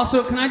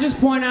 Also, can I just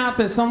point out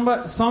that some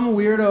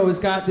weirdo has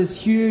got this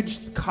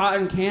huge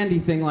cotton candy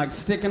thing like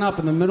sticking up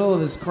in the middle of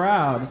this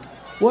crowd.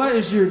 What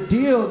is your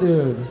deal,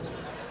 dude?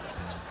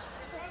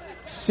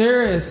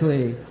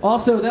 Seriously.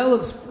 Also, that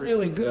looks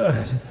really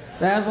good.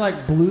 That has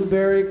like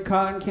blueberry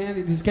cotton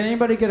candy. Can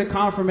anybody get a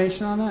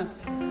confirmation on that?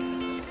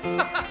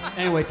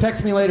 Anyway,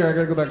 text me later. I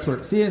gotta go back to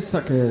work. See you,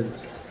 suckers.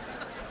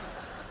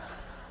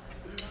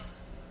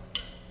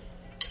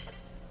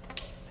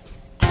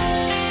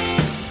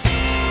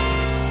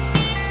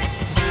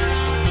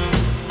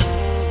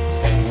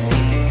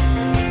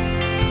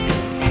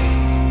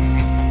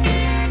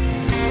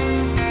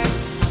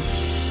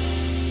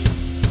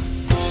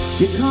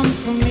 You come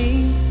for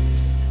me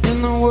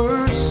in the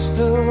worst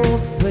of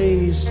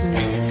places.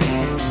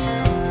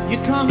 You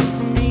come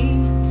for me,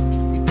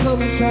 you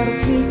come and try to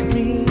take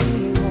me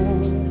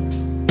home.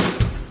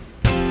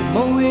 I'm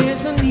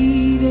always a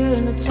need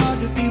and it's hard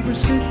to be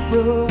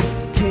reciprocated.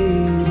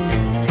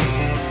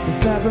 The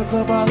fabric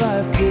of our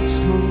life gets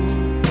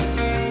torn.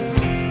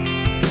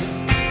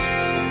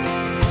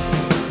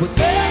 With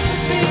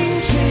everything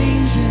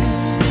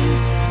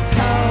changes,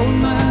 how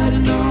am I to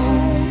know?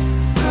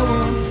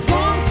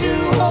 To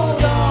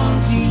hold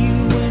on to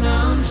you when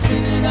I'm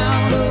spinning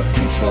out of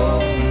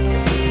control.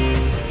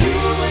 You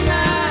and I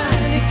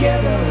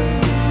together,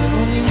 and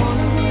only one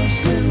of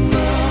us in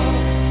love.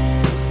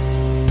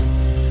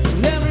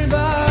 And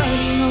everybody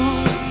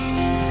knows.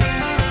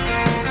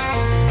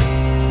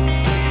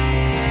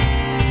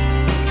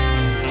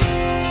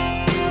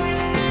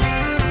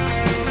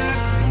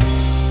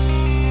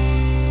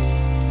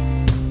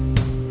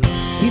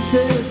 He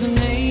says a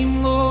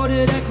name, Lord,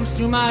 it echoes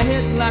through my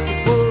head like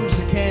it was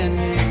a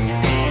candy.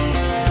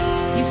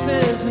 He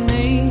says a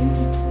name,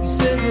 he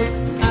says that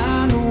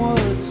I know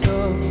what's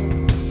up.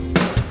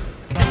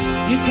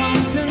 You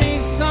come to me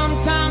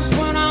sometimes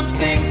when I'm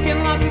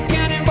thinking like a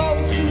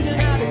cannonball shooting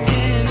out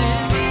again,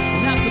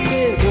 and I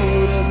forget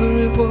whatever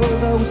it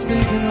was I was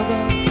thinking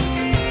about.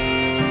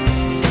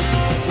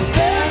 With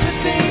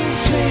everything's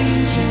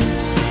changing,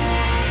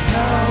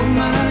 how am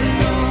I to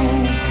know?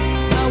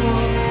 I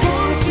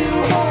want to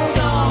hold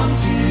on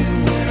to you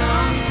when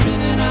I'm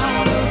spinning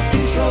out of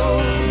control.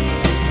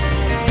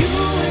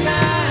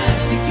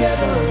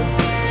 Together,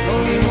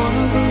 only one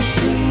of us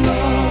in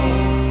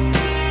love,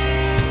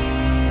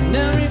 and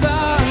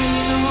everybody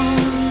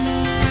knows.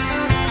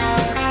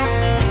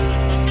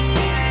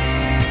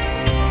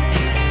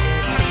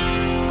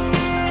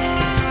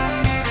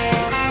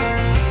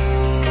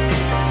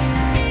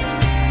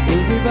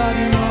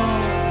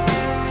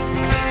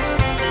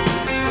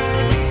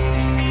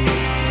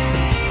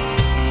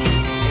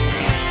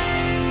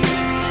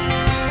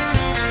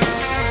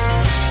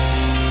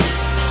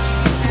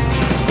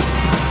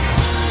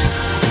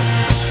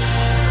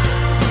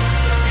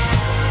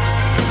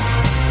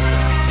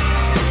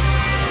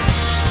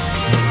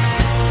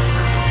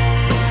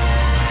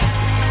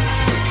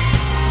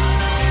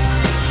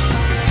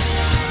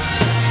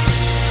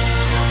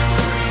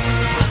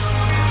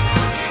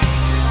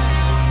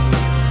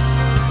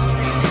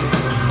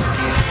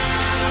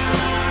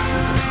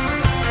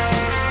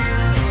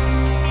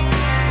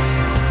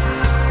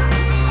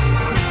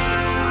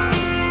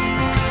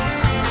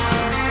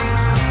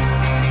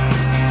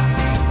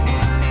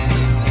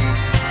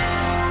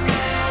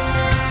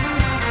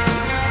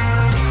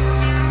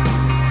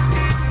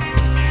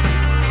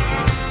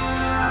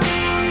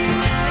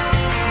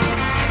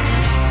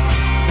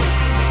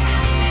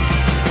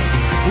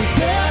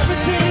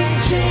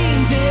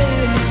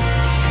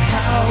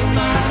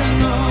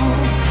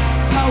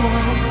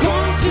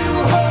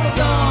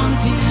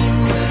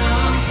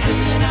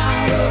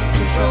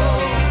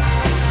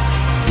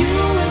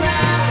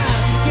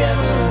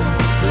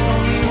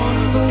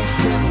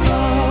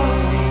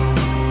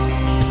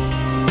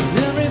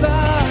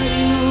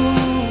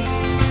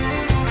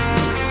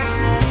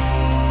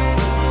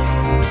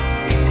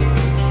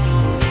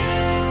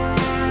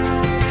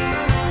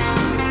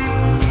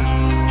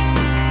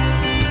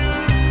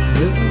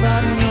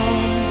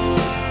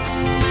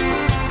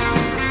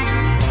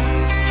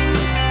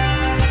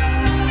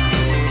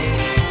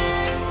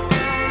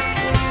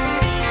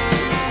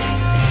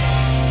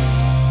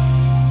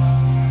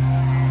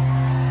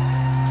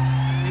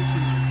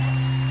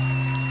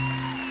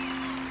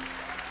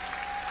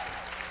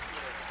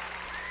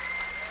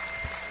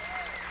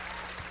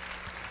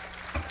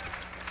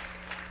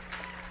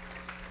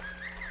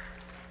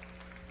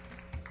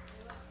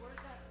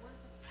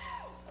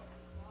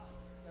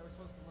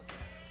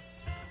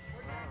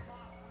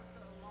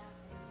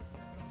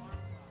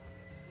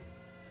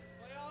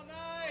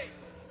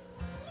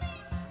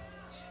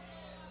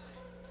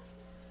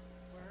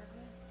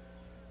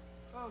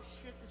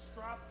 shit, the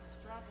strap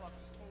lock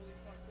is totally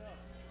fucked up.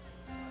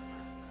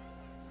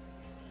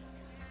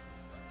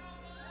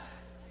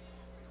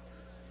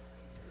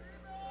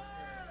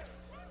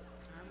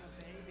 I'm a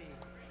baby.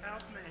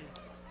 Help me.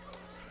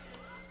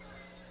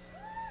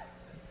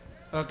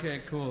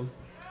 Okay, cool.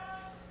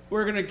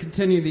 We're gonna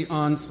continue the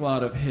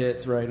onslaught of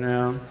hits right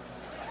now.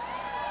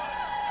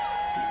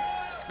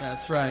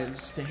 That's right, it's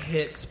just a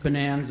hits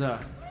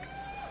bonanza.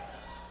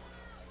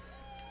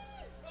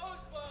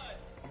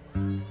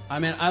 I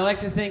mean, I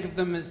like to think of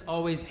them as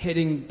always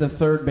hitting the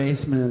third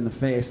baseman in the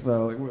face,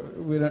 though.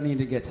 We don't need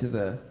to get to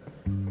the...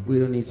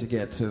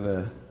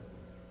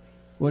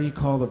 What do you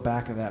call the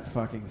back of that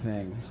fucking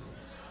thing?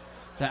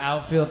 The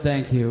outfield,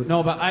 thank you.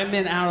 No, but I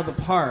meant out of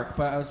the park,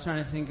 but I was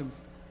trying to think of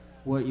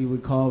what you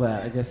would call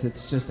that. I guess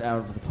it's just out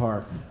of the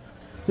park.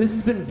 This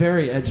has been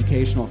very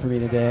educational for me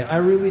today. I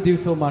really do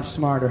feel much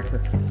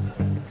smarter.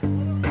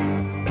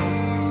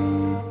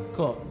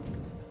 Cool.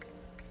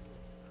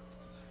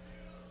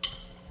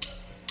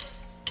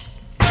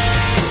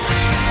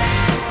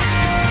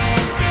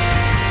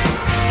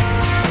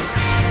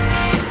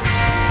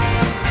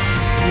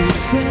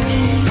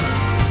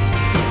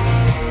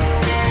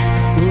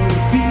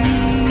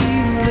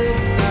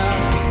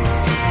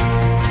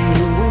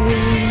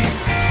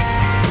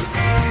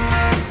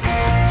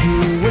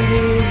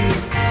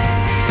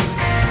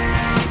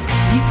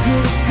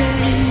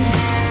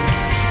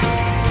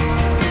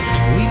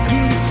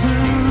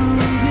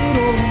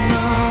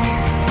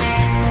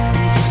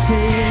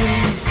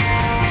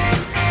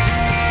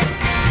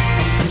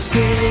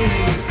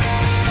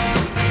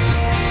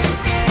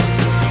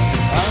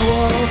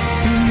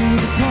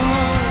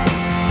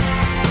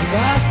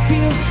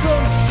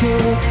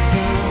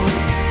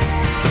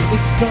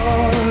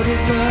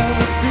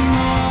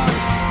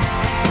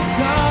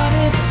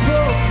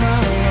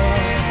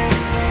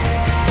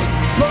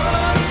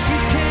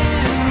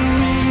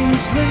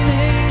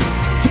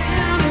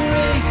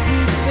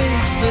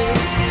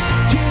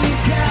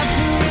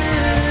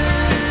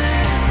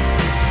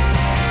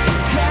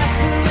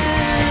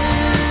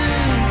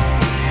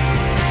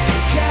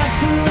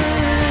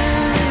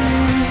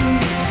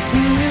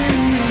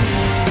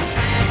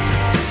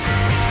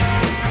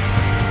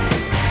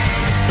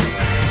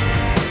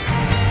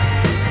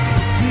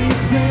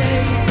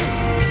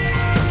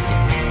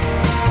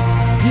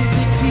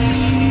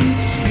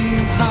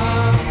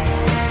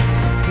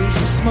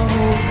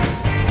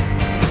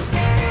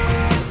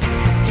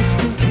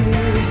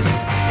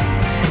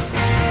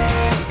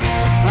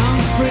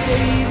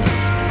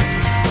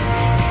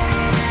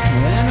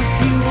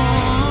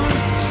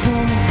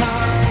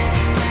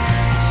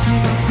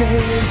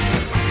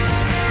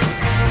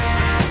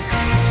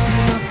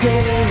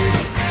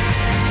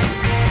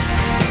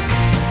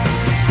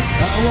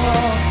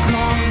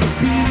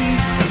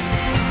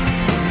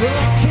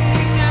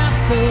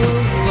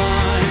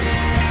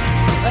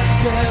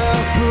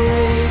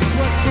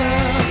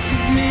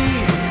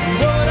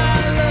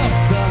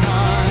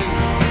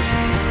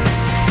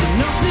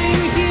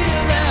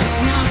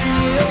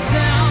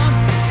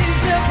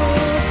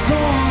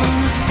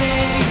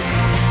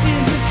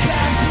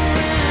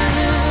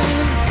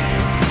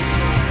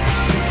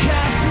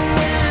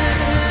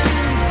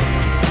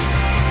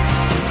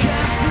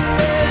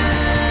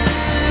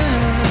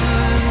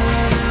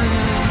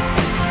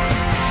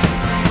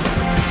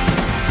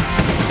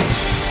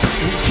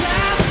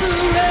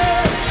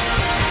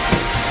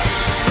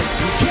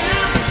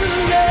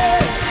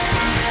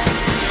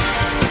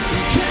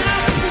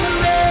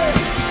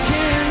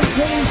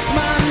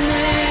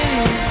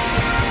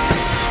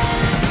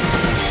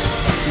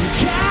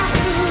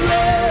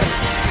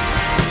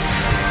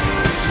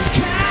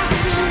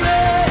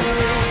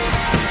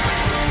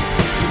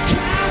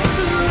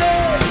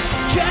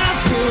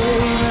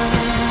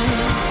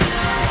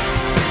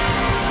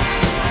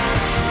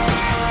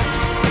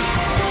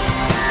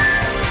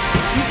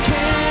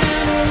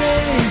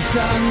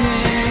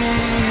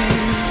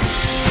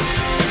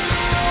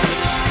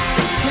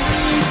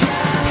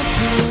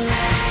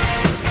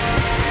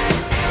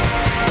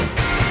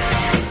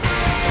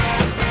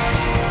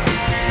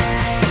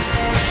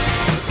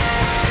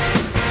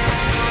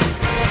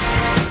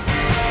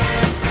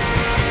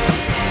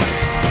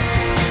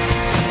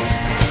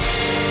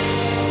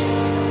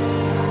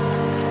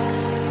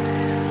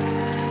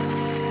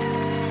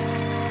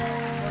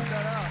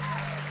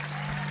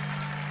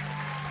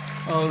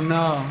 Oh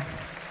no.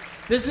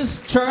 This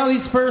is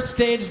Charlie's first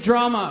stage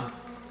drama.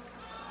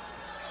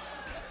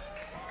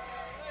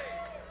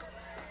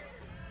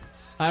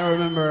 I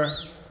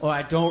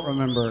don't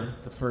remember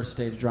the first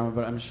stage drama,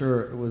 but I'm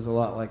sure it was a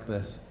lot like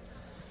this.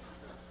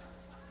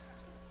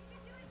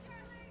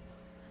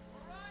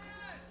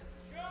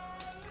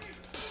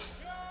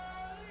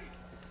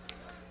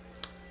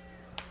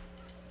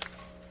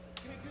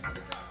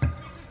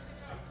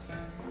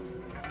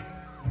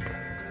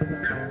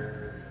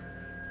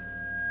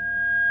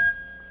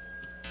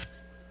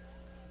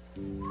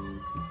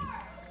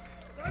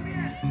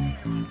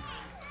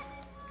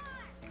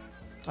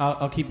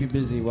 I'll keep you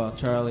busy while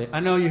Charlie... I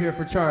know you're here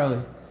for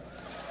Charlie.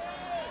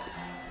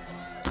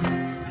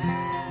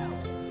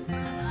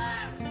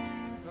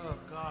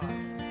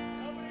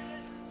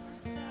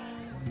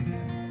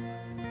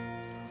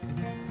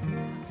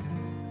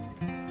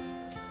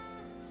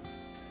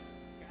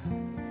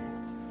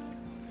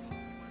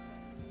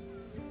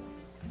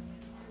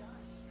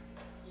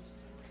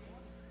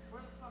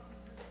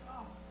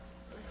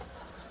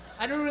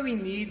 I don't really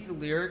need the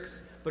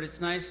lyrics, but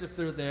it's nice if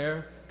they're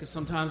there, because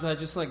sometimes I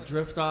just like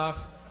drift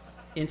off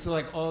into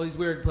like all these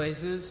weird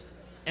places,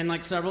 and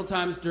like several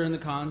times during the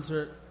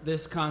concert,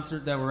 this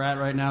concert that we're at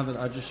right now that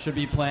I just should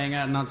be playing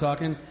at and not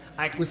talking,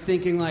 I was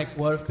thinking like,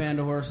 what if Band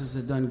of Horses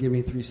had done Give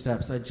Me 3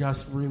 Steps? I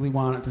just really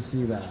wanted to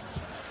see that.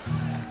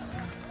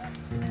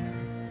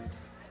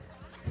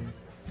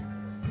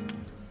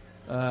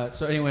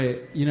 So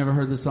anyway, you never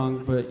heard the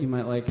song, but you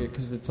might like it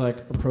because it's like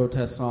a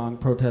protest song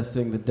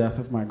protesting the death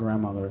of my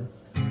grandmother.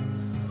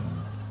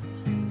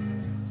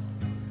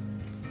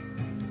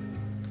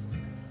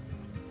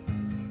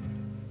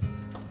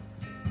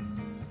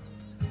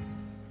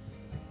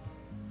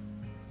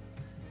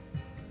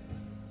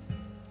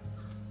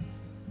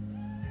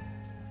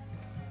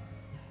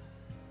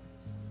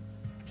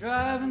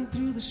 Driving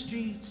through the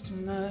streets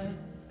tonight,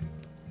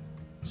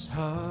 it's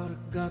hard,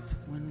 I got the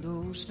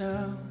windows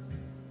down.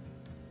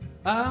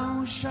 I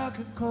wish I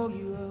could call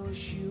you, I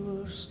wish you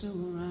were still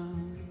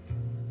around.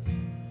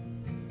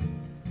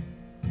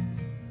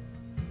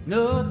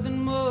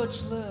 Nothing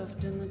much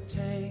left in the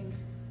tank,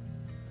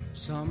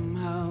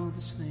 somehow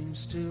this thing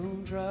still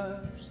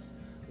drives.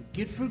 Like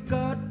it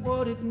forgot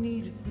what it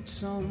needed, but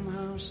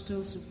somehow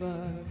still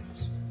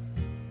survives.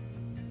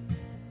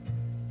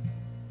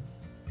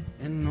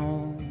 And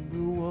all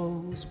the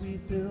walls we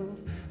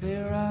build, they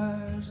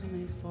rise and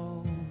they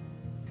fall.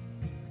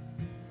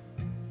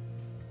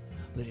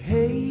 But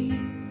hey,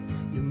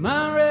 you're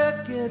my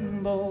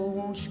wrecking ball,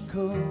 won't you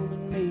come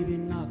and maybe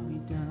knock me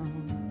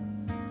down?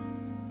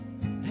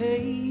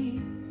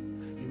 Hey,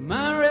 you're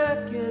my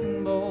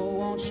wrecking ball,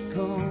 won't you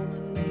come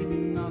and maybe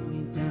knock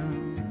me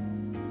down?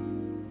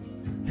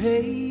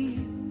 Hey,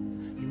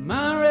 you're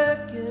my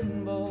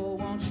wrecking ball,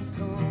 won't you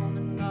come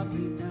and knock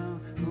me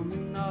down? Come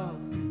and knock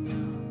me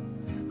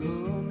down,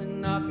 come and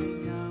knock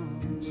me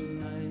down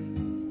tonight.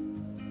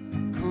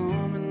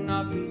 Come and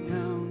knock me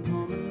down,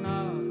 come and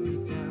knock me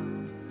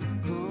down,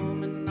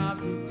 come and knock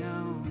me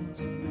down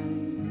tonight.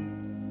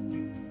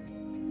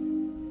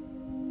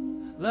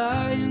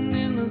 Lying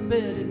in the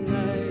bed at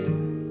night,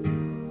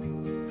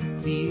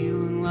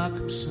 feeling like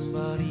I'm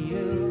somebody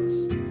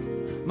else.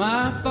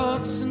 My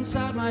thoughts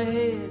inside my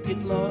head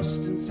get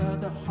lost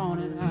inside the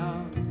haunted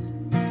house.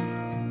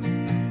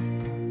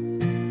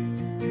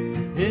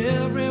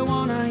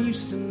 Everyone I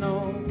used to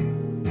know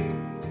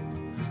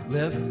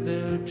left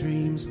their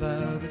dreams by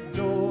the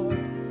door.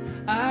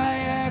 I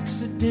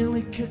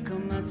accidentally kick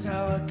them, that's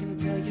how I can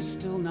tell you're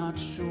still not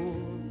sure.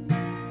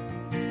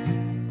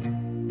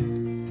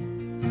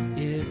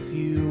 If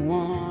you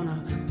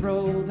wanna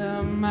throw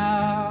them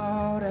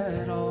out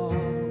at all.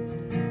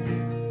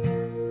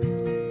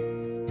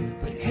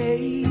 But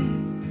hey,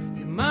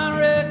 you're my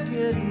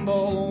wrecking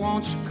ball,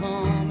 won't you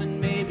come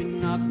and maybe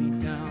knock me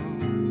down?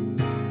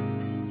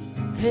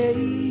 Hey,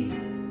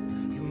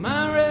 you're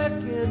my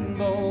wrecking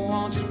ball,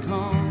 won't you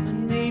come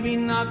and maybe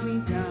knock me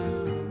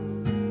down?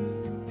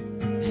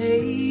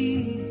 Hey,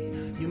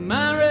 you're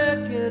my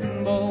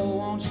wrecking ball,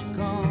 won't you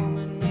come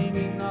and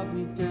maybe knock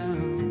me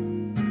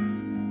down?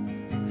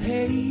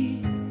 Hey,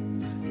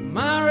 you're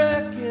my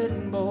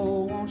wrecking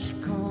ball, won't you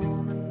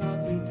come and knock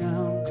me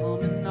down?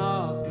 Come and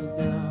knock me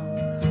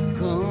down,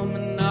 come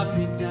and knock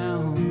me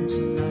down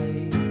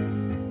tonight.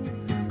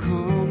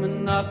 Come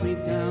and knock me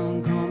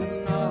down, come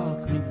and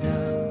knock me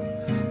down,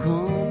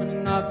 come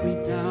and knock me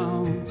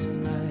down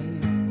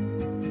tonight.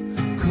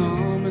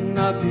 Come and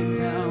knock me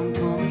down,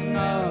 come and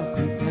knock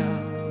me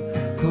down,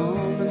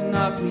 come and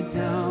knock me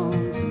down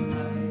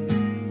tonight.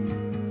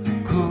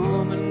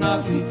 Come and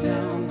knock me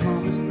down,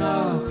 come and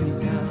knock me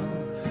down,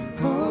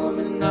 come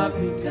and knock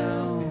me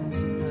down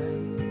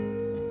tonight.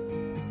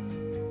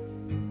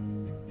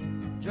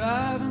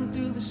 Driving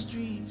through the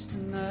streets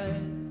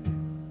tonight,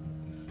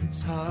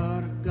 it's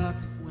hard, I got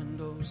the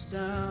windows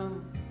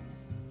down.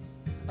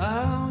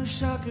 I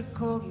wish I could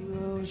call you,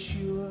 I wish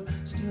you were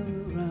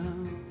still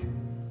around.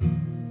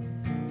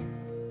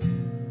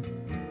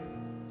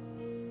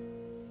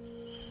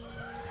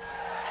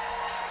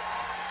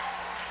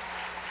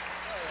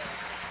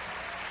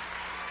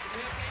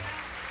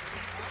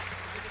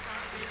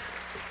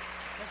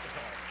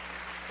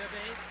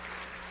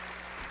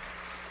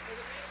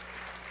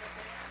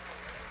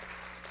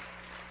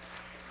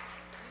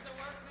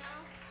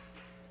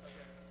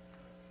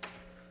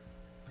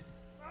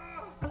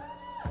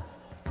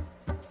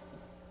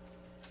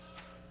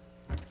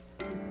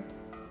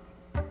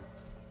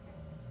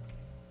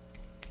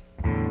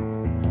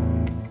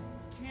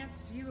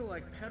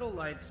 Pedal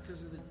lights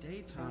because of the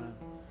daytime.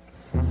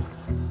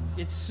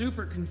 It's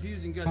super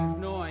confusing. You guys have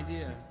no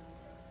idea.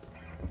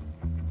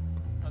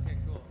 Okay,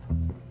 cool.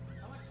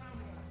 How much time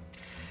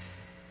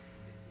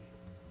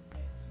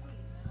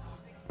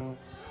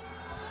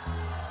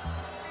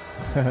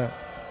we got?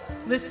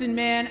 Listen,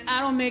 man, I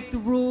don't make the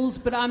rules,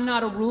 but I'm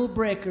not a rule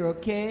breaker,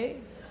 okay?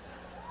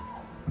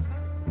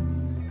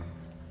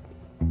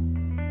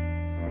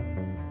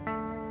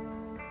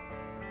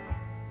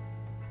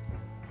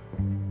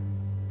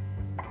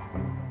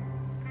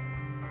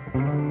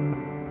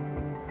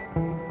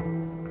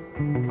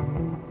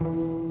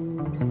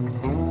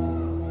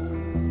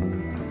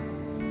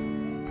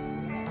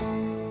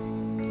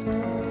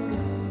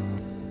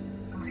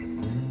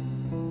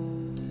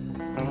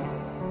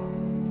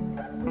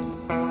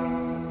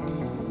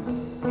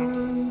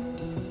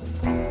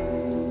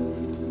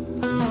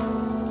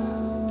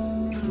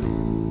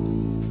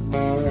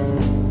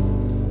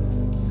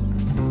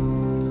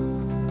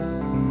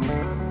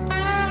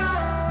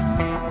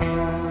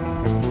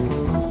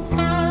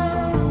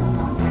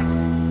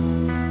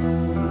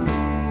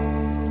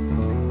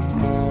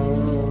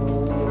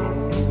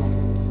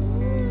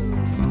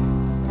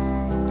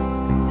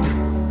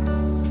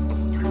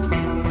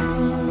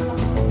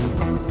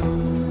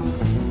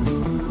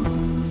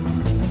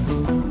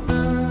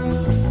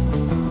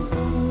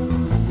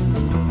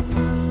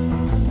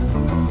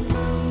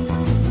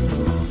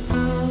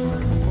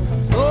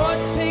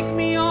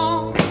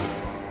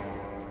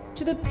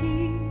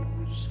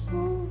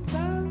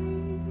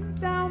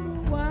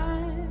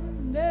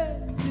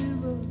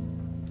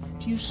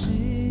 you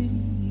city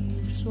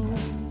of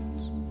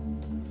souls.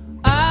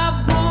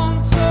 I've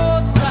grown so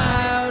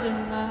tired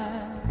and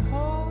my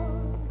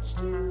heart's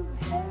too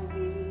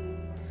heavy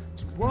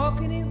to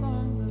walk any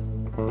longer.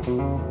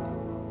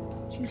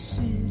 You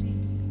city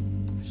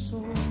of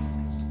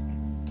souls.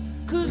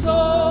 'Cause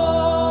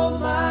all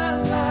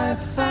my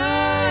life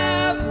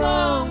I've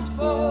longed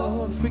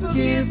for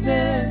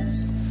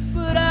forgiveness,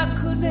 but I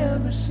could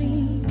never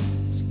seem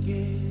to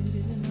get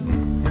it.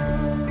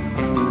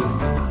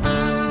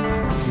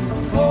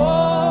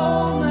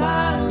 All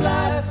my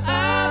life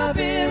I've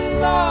been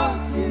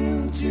locked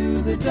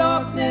into the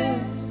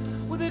darkness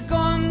with a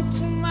gun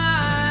to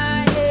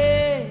my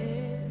head,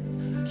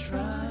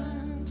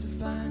 trying to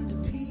find a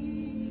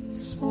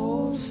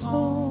peaceful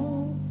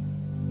song,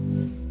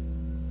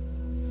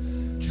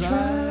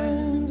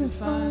 trying to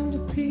find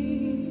a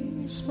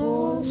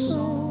peaceful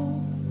song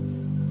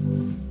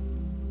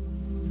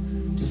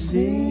to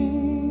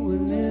sing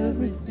when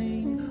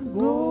everything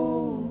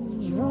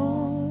goes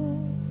wrong,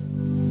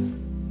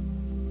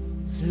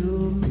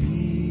 till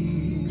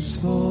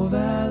peaceful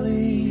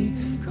valley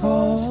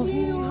calls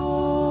me home.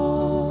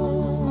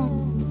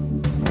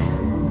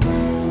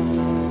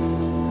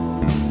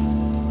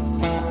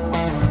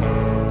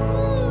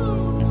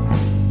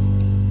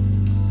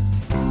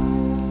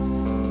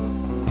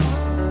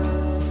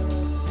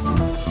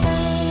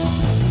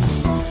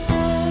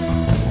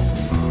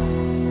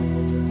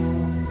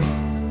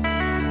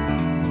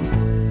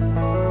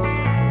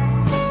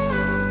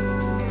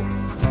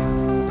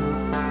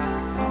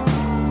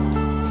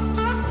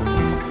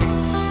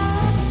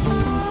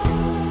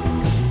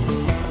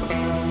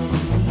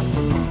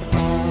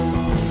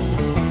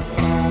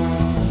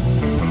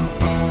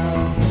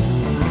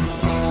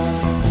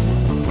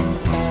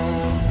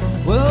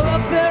 Well,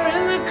 up there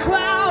in the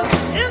clouds,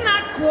 in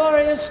that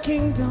glorious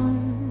kingdom,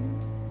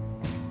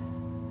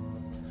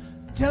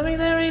 tell me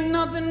there ain't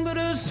nothing but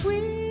a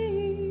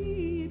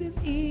sweet and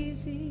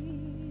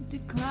easy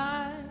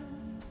decline.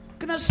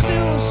 Can I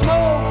still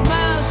smoke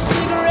my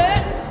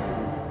cigarettes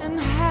and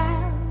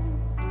have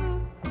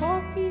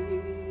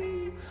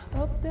coffee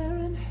up there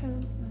in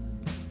heaven,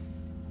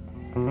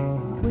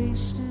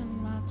 wasting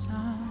my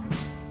time?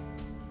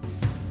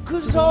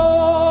 'Cause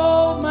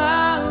all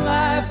my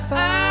life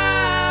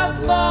I've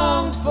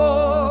longed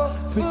for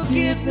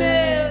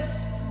forgiveness,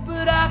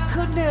 but I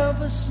could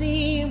never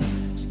seem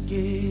to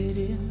get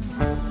it.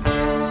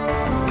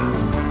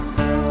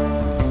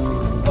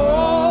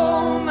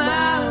 All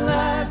my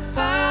life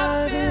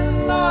I've been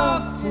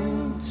locked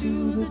into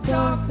the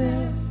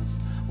darkness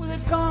with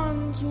a gun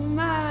to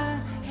my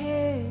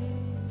head,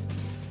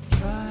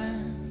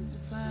 trying to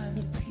find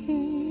a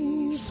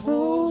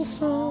peaceful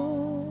song,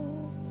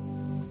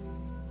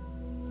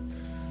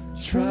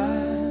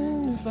 trying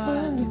to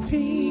find a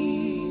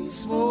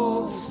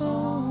peaceful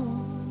song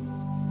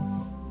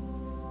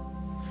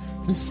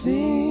to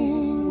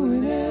sing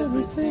when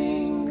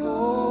everything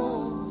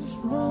goes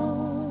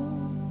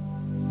wrong,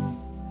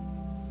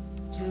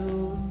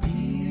 till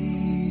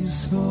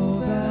peaceful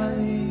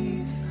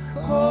valley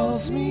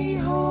calls me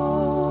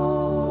home.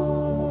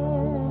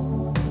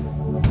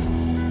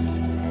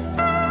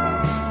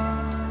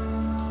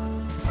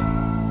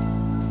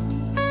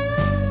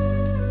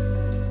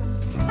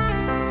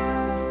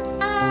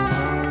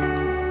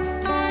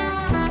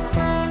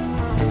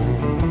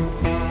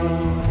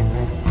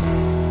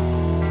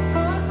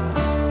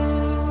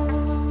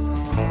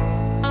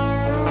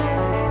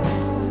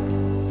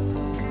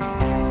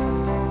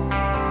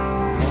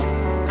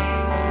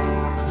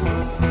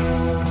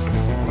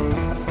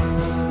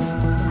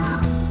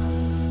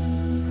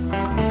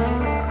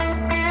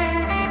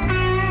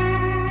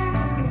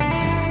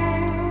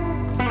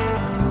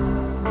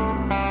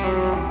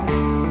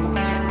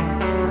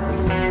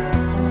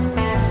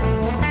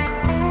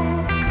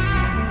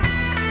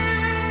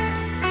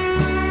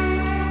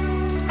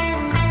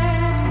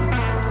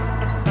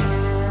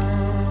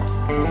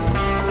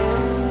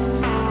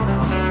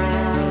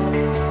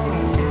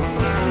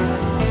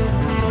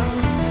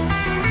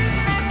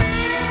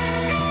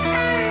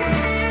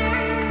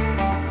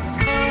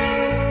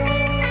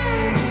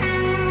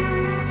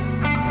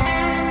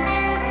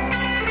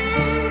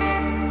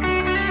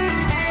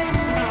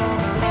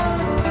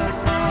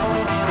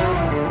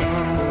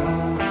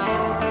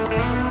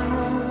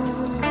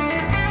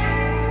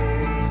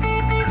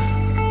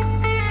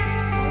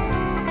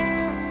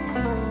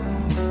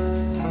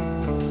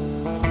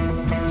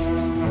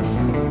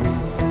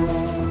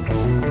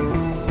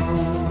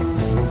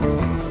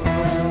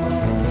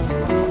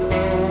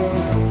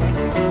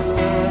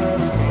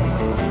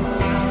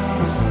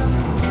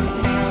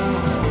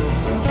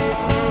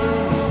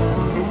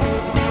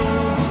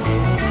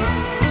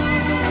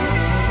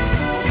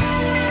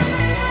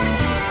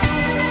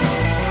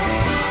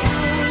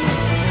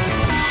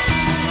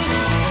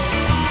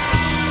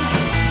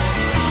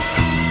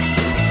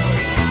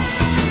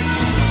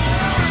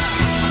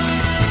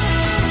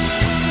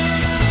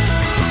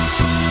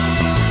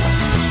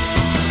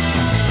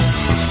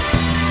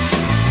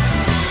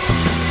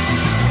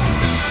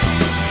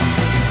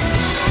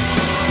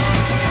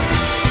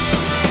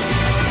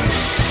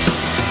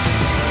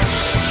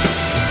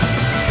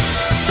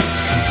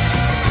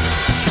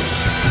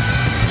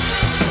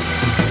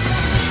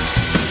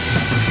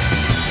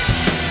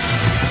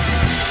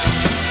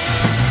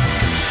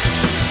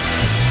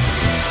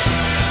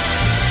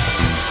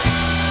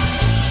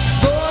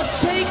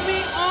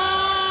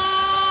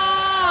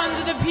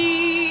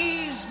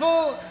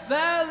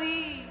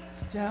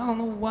 down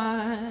the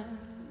winding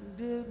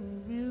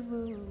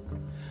river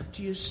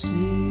to your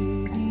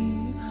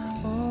city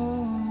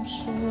of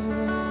soul.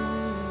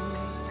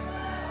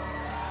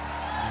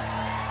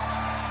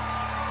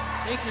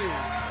 Thank you.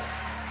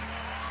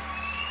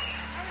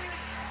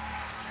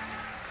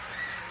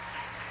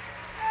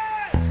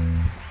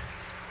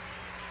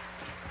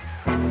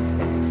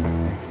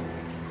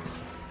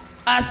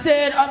 I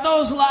said, are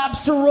those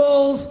lobster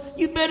rolls?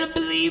 You better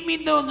believe me,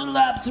 those are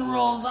lobster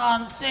rolls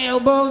on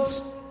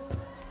sailboats.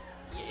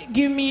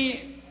 Give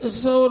me a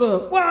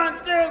soda. 1,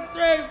 2,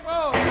 3, 4.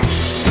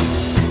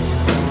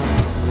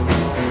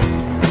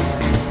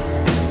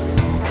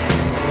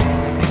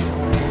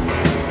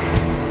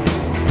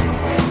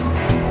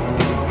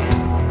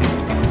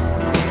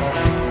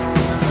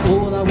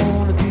 All I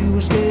wanna do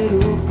is get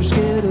up, is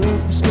get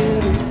up, is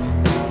get up.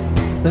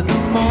 In the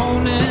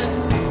morning,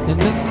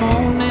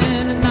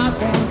 and I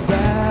won't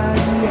die.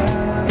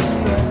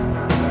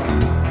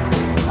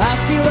 I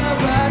feel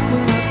alright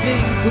when I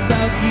think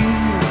about you.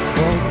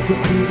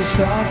 Walking through the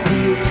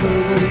starfields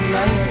covered in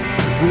light.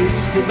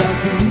 Wasted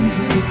after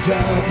losing the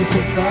job you're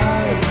so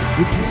fired.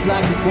 We're just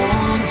like the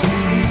ones we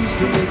used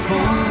to make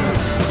fun of.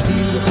 It's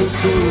beautiful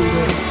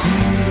soda,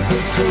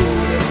 beautiful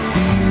soda,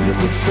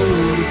 beautiful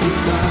soda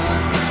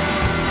goodnight.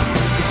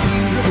 It's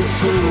beautiful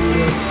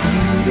soda,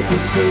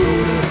 beautiful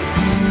soda,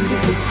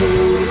 beautiful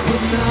soda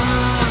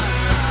goodnight.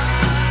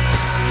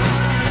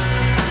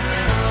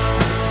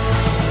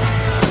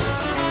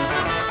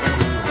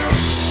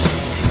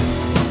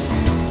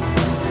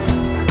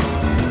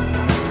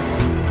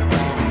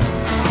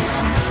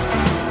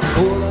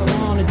 All I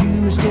wanna do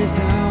is get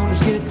down,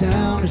 is get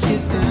down, is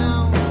get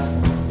down.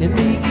 In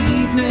the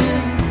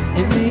evening,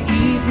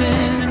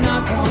 and I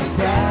wanna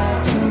die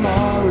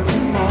tomorrow,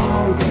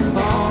 tomorrow,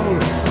 tomorrow.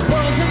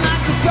 Buzzing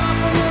like a drop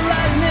of your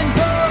lightning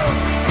bolt.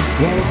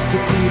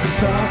 Walking through the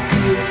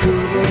starfield,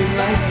 covered in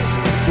lights.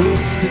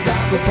 Wasted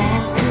like a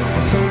bomb in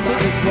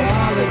somebody's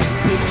wallet.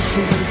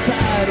 Pictures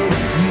inside of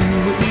you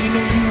and me,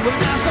 no you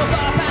and I so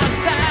far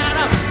past that.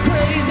 I'm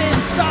crazy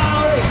and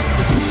sorry.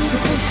 It's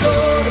beautiful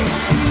soda,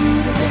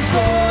 beautiful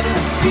soda,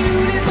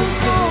 beautiful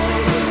soda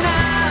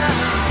goodnight.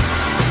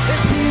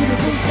 It's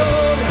beautiful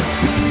soda,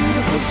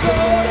 beautiful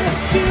soda,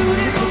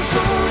 beautiful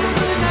soda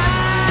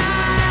goodnight.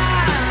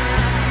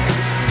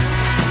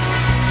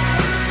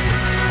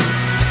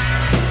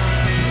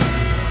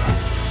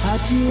 I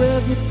do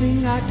everything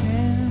I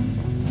can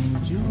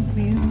to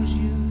amuse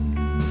you,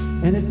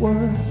 and it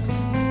works.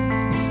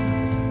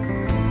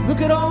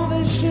 Look at all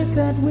this shit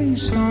that we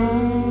started.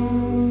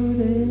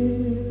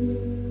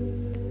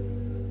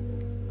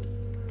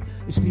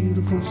 It's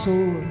beautiful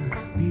soda,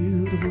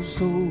 beautiful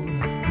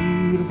soda,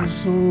 beautiful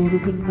soda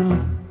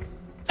goodnight.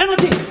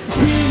 MIT! It's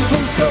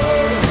beautiful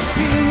soda,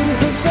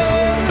 beautiful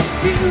soda,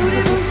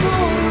 beautiful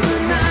soda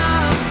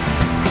goodnight.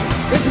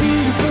 It's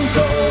beautiful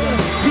soda,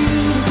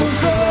 beautiful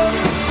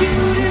soda,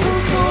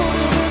 beautiful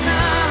soda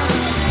goodnight.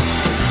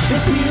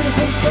 It's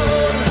beautiful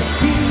soda,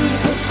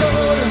 beautiful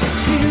soda,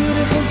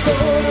 beautiful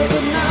soda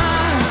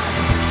goodnight.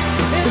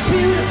 It's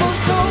beautiful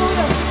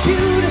soda,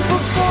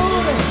 beautiful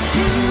soda,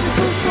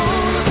 beautiful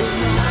soda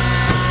goodnight.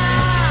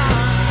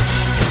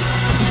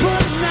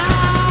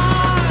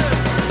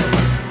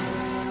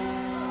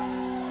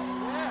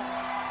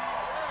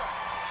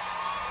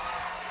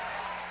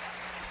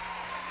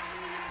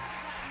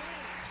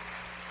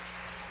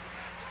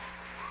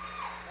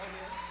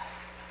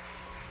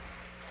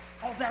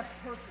 Oh, that's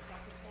perfect. I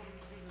can totally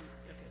do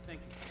it. Okay, thank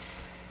you.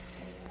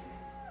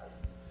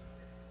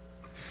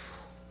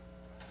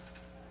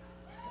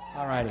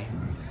 All righty.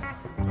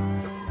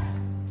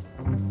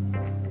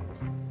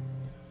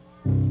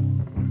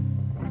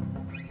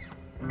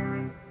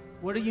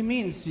 What do you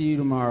mean, see you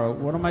tomorrow?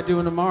 What am I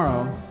doing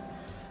tomorrow?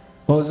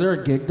 Oh, is there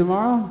a gig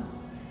tomorrow?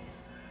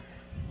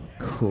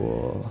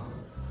 Cool.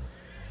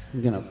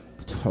 I'm gonna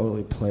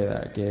totally play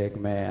that gig,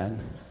 man.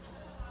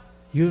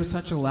 You have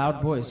such a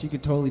loud voice. You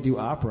could totally do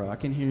opera. I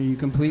can hear you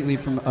completely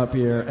from up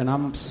here, and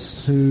I'm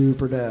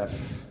super deaf.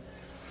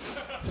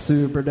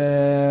 Super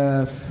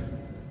deaf.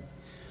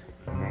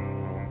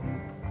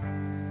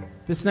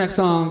 This next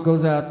song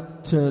goes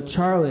out to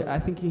Charlie. I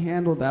think he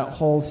handled that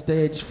whole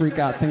stage freak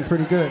out thing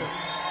pretty good.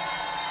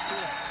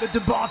 The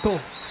debacle.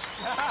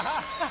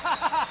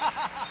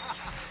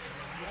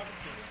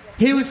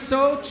 He was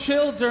so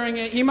chill during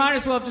it. He might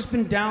as well have just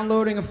been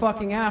downloading a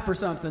fucking app or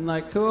something.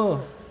 Like,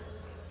 cool.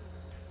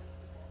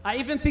 I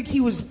even think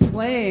he was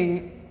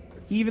playing,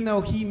 even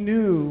though he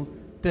knew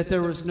that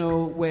there was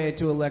no way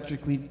to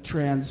electrically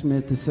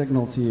transmit the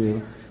signal to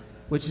you,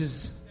 which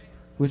is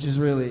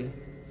really.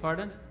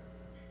 Pardon?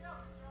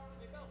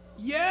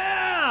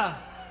 Yeah!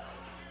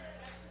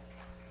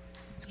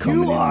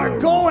 You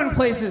are going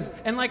places.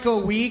 In like a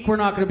week, we're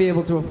not going to be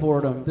able to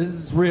afford them. This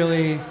is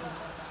really...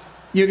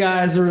 You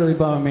guys are really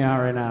bumming me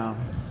out right now.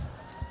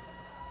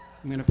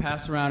 I'm going to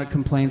pass around a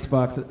complaints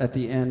box at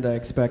the end. I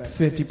expect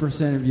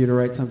 50% of you to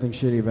write something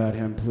shitty about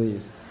him,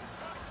 please.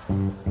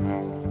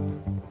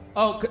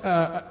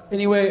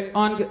 Anyway,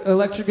 on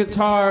electric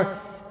guitar,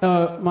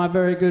 my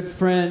very good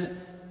friend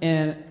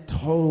and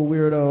total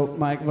weirdo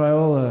Mike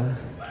Viola.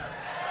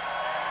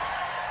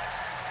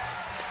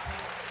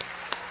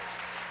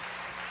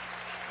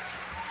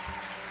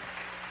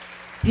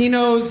 He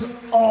knows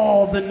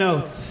all the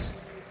notes.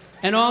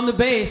 And on the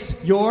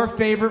bass, your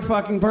favorite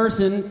fucking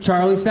person,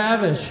 Charlie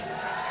Stavish.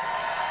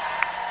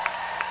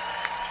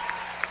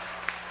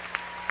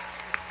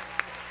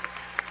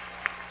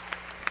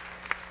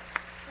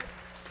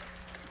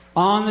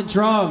 On the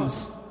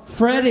drums,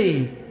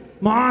 Freddie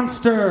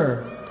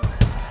Monster.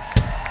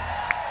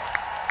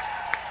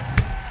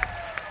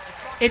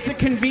 It's a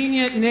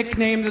convenient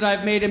nickname that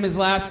I've made him his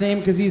last name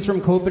because he's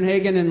from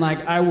Copenhagen and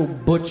like I will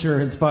butcher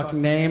his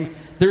fucking name.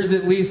 There's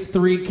at least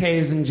 3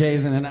 K's and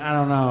J's in it, I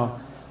don't know.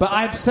 But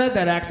I've said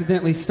that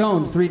accidentally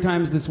stoned 3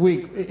 times this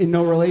week in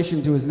no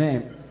relation to his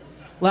name.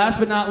 Last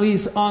but not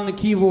least, on the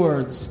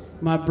keyboards,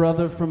 my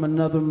brother from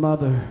another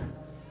mother,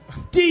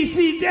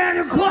 DC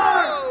Daniel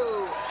Clark!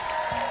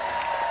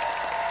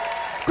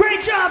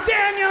 Great job,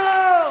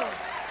 Daniel!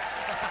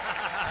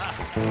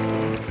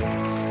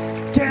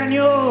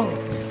 Daniel,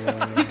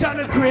 you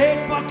done a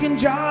great fucking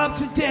job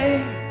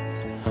today.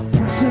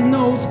 Pressing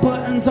those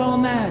buttons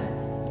on that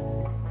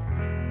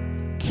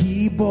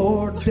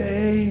keyboard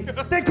day.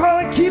 They call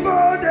it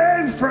keyboard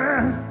day,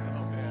 friend.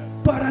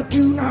 But I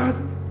do not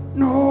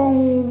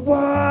know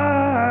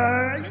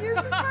why.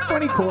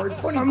 Funny chord.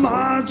 I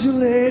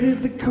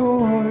modulated the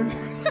chord.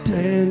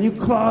 Daniel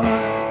Clark.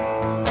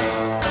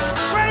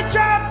 Great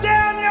job,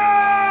 Daniel!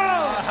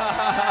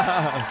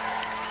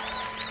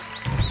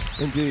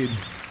 Indeed.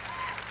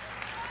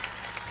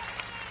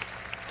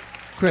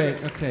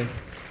 Great, okay.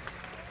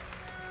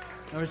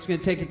 Now we're just going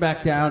to take it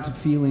back down to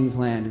feelings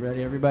land.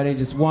 Ready, everybody?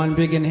 Just one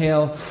big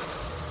inhale.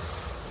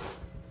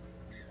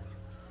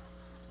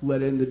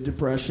 Let in the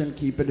depression.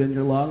 Keep it in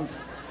your lungs.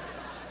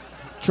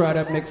 Try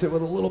to mix it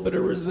with a little bit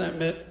of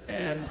resentment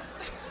and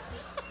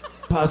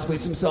possibly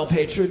some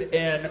self-hatred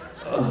and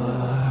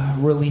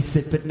release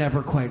it, but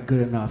never quite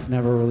good enough.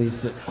 Never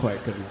release it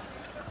quite good enough.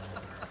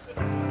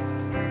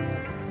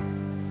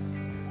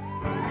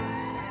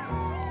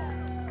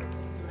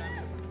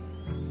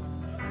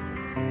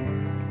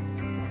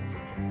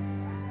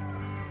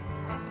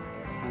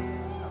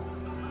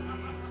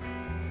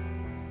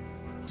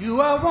 Do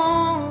I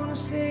want to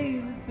say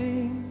the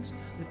things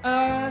that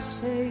I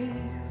say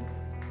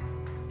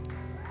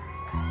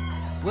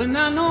when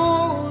I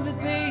know that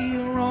they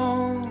are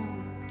wrong?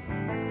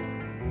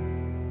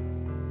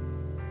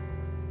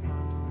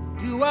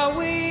 Do I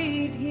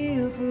wait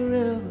here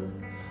forever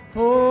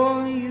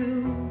for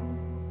you?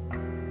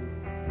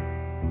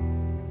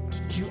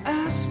 Did you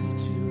ask me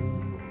to?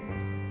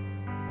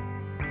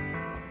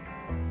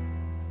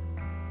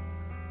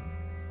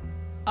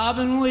 I've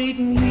been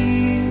waiting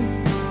here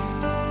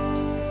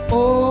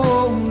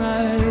all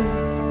night.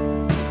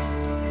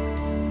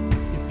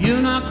 If you're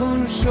not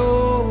gonna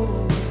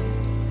show,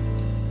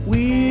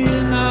 we're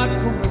not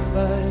gonna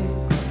fight.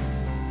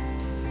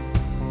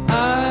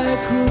 I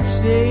could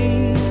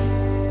stay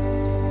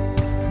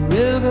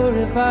forever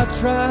if I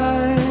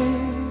tried,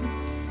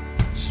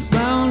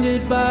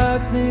 surrounded by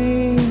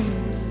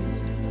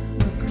things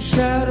like a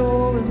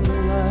shadow in the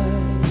light.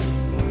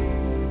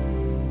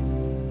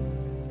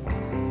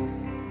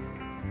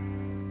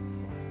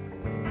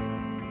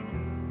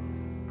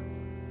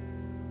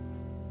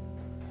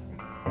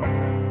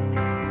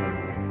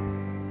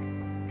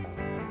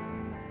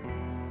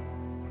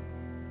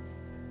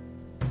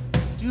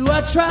 Do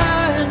I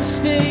try and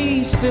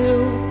stay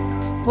still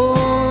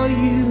for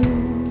you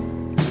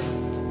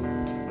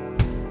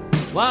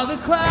while the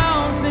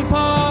clouds they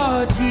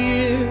part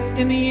here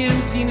in the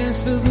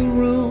emptiness of the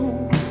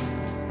room?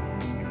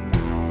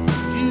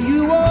 Do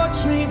you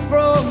watch me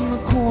from the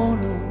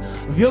corner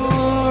of your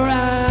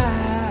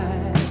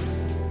eye?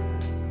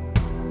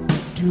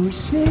 Do we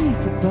say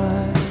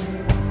goodbye?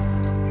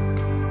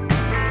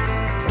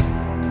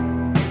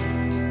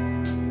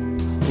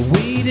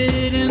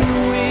 Waited in the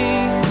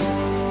wings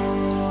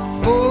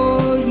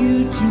for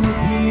you to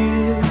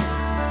appear,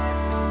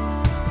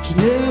 but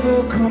you're never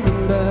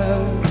coming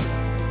back,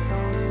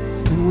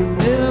 and we're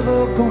never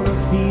gonna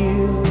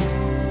feel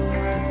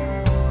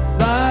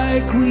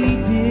like we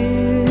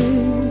did.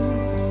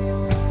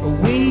 I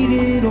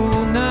waited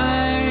all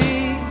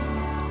night,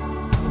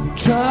 and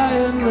try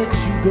and let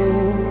you go,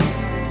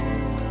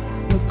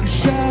 like a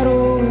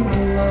shadow in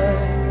the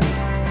light.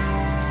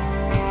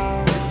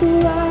 The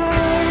light.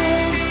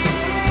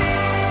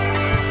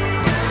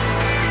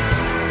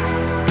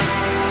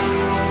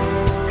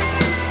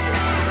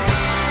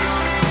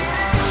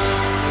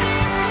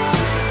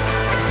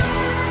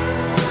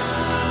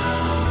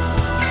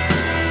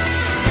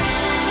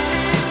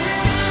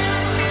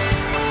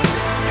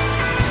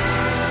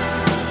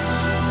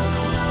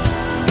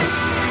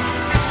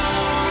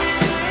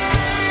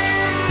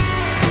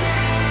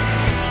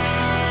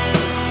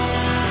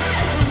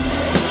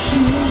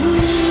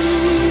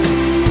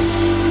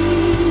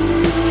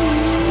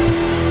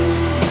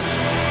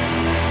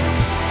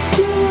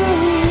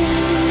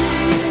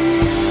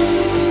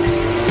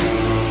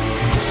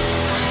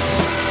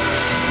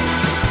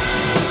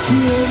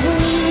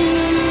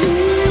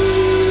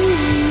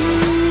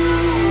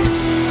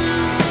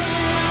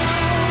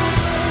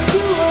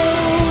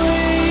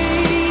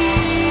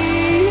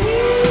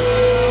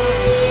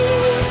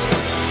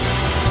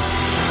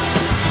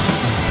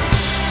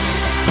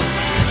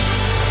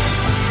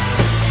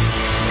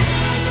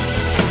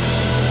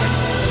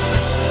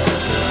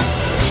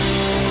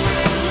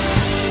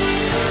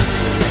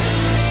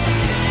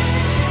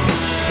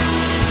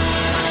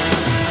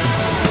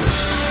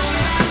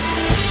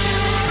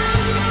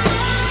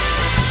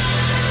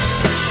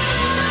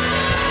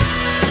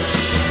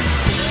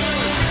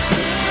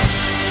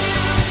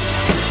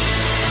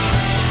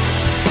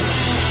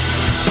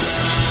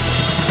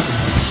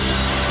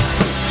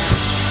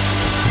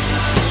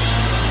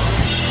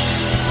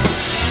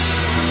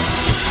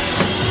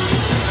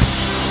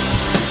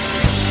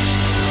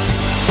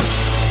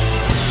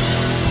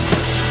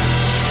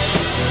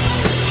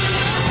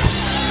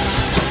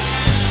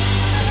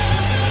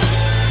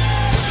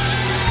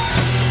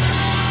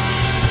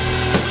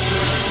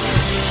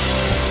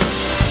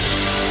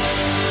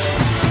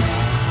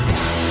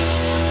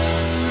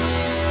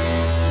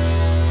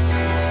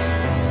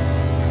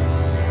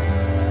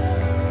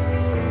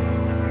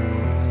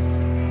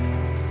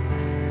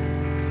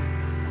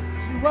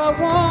 Do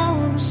I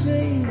want to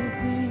say the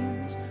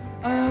things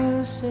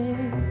I say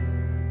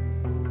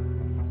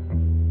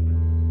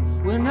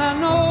when I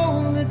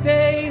know that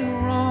they are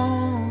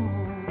wrong?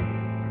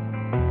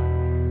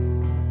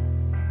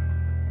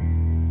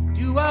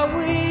 Do I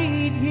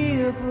wait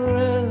here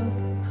forever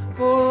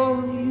for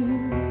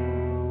you?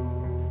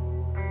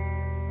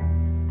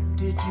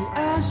 Did you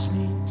ask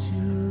me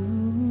to?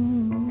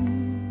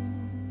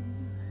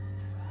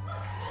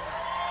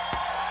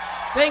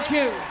 Thank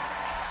you.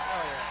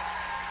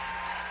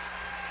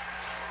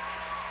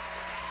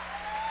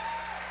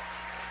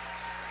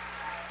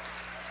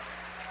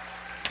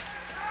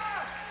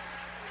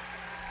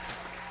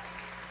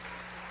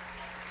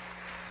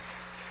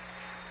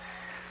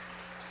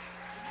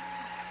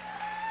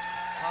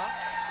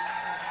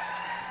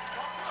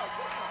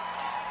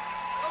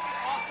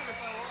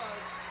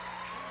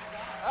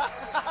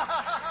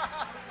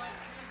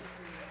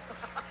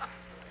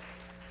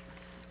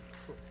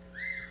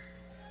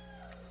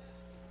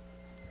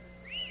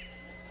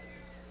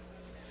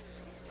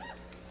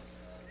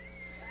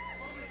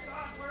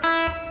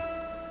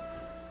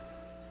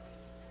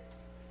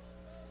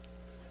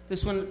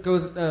 This one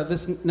goes.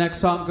 This next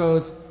song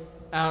goes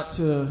out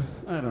to.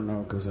 I don't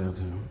know. It goes out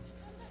to.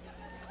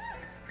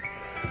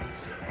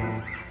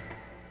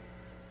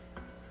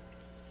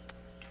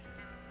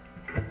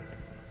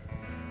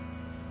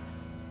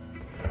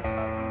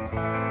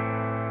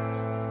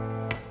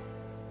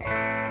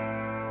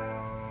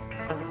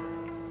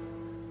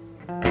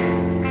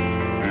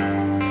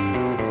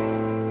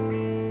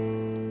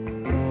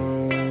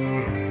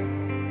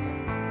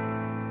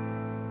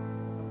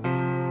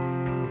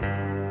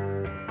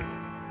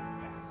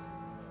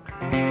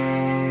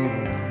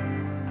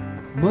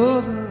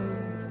 Mother,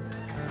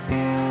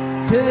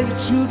 tell your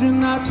children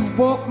not to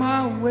walk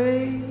my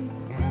way.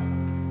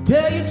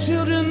 Tell your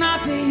children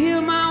not to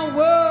hear my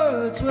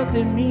words, what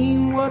they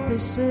mean, what they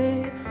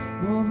say.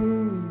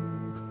 Mother,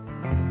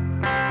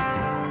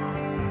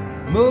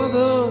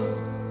 Mother,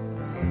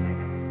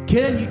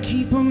 can you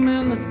keep them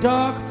in the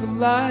dark for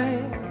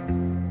light?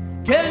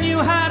 Can you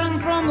hide them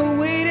from the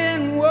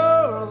waiting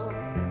world?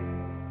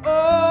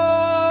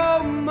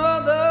 Oh,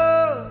 Mother.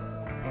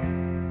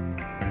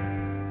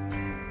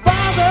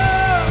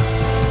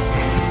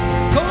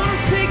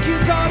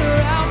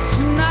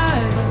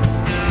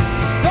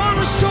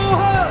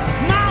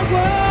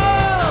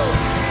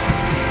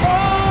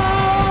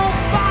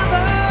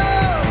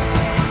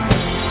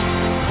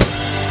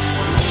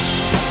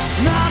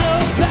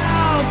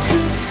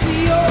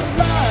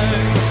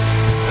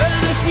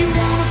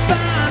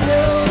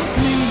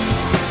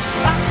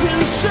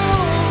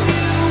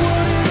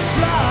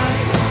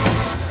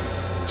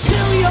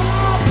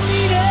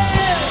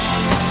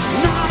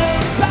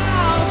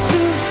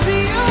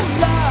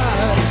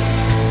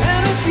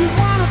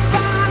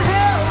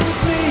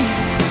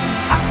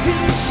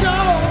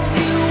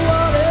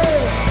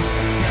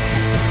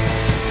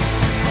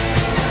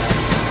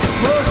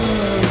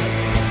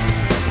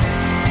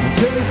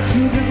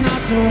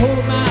 To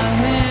hold my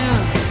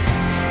hand,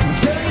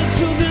 tell your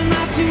children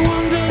not to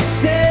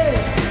understand.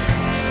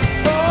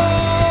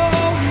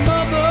 Oh,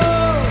 Mother,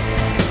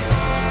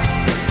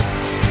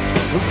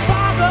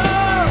 Father,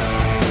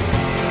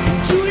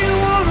 do you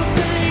want to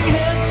bang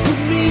heads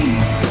with me?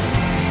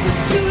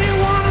 Do you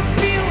want to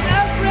feel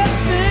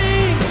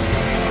everything?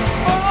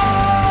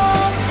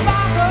 Oh,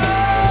 Father,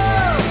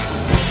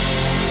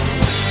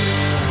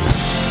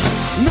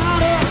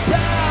 not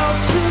about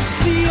to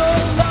see your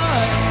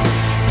light.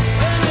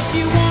 If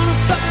you wanna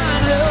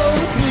find out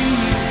with me,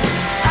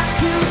 I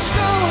can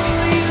show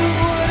you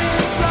what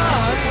it's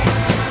like.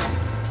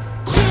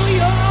 Till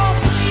you're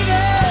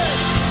bleeding,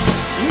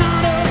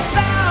 not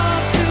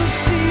about to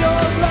see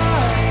your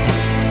light.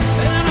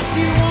 And if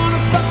you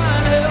wanna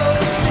find out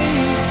with me,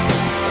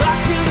 I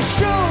can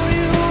show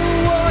you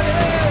what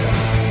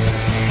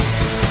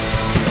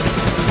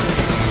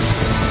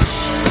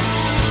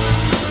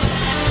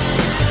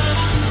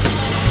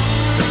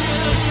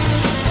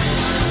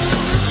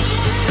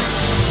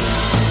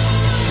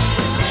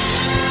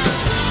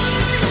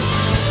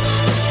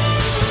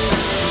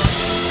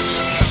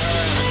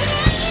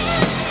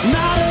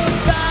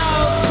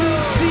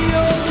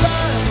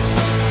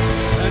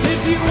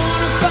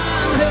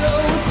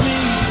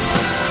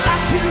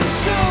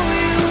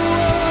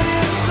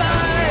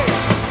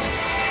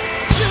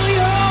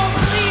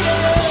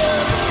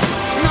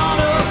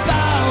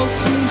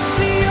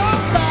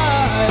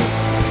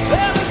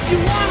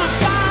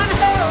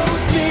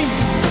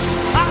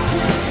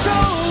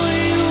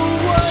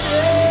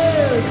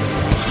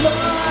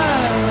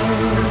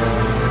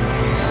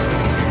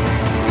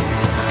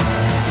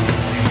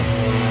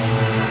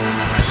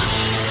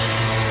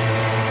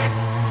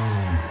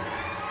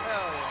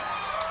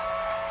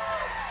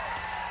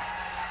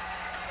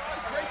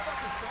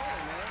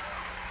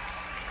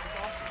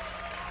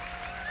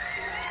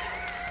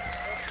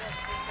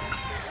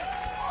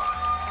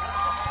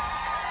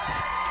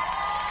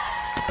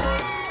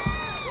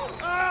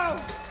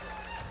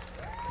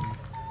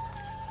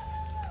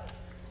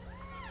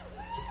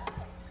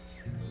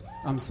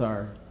I'm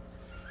sorry.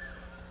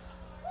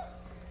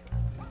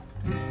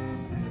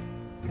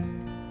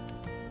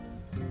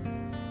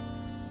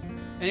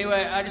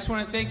 Anyway, I just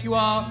want to thank you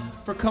all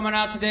for coming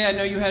out today. I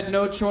know you had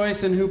no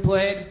choice in who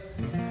played.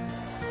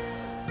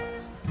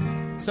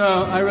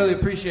 So I really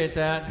appreciate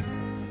that.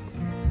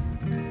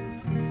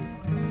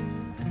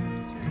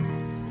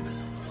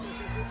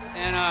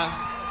 And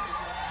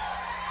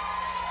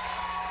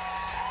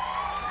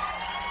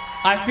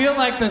I feel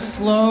like the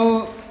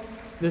slow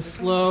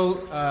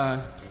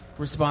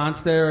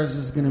response there is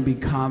just going to be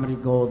comedy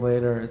gold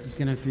later. It's just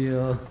going to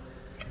feel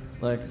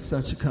like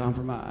such a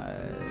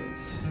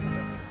compromise.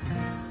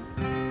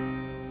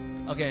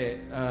 Okay,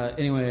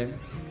 anyway,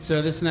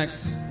 so this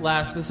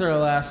is our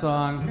last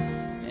song,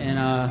 and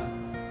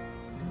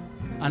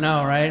I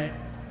know, right?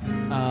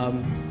 I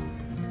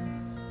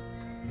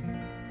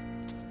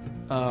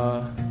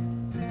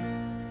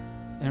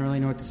don't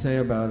really know what to say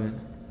about it.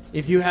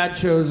 If you had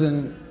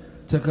chosen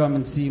to come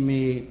and see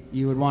me,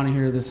 you would want to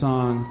hear the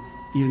song,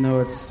 even though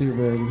it's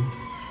stupid,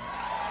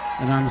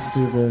 and I'm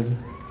stupid.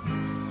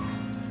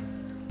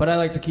 But I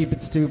like to keep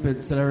it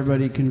stupid so that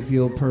everybody can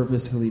feel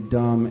purposefully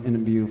dumb in a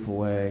beautiful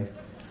way.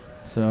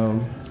 So,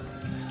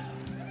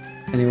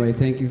 anyway,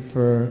 thank you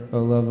for a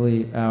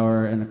lovely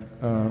hour and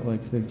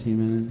like 15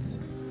 minutes.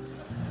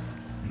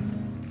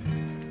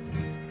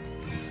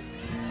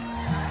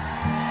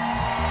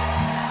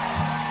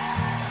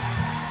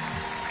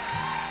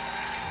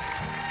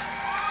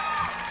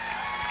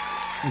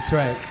 That's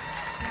right.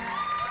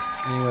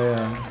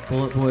 Anyway,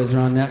 Bullet Boys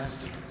are on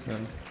next. So.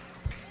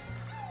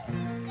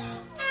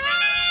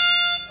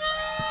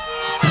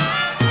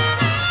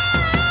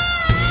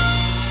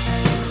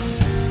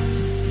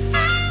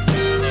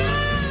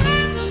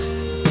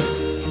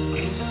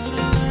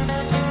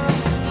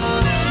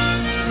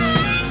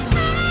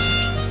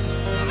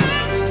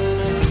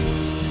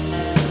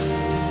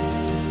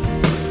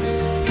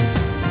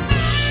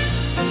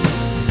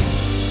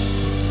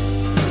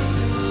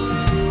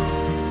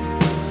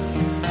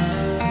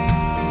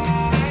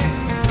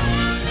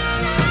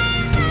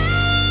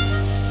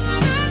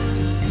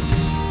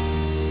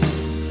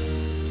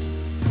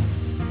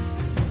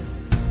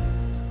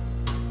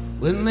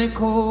 When they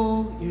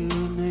call your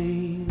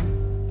name,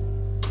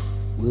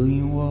 will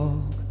you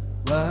walk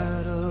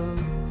right up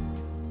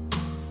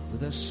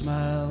with a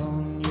smile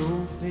on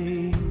your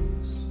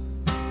face?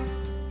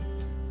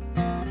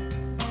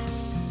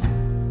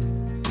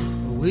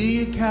 Or will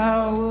you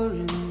cower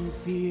in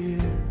fear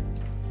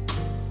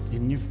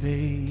in your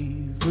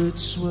favorite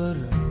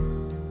sweater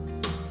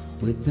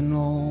with an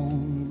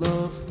old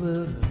love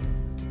letter?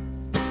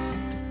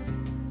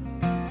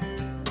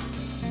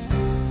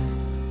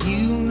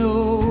 You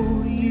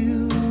know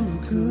you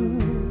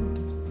could.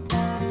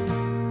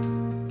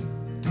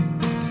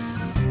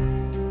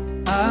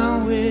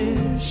 I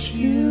wish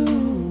you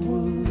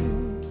would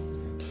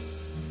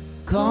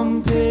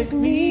come pick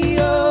me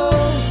up,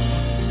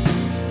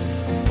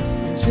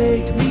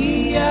 take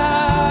me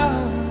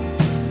out,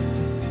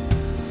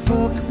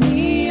 fuck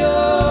me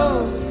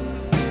up,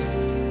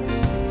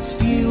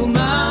 steal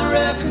my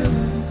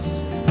records,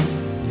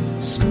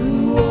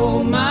 screw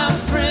all my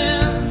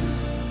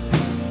friends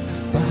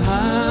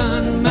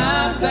behind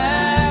my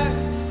back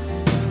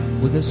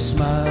with a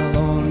smile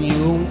on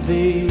your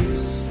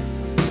face,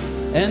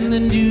 and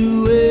then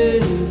do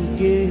it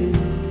again.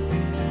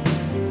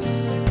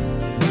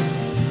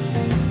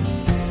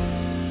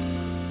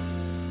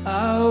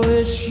 I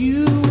wish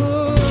you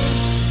would.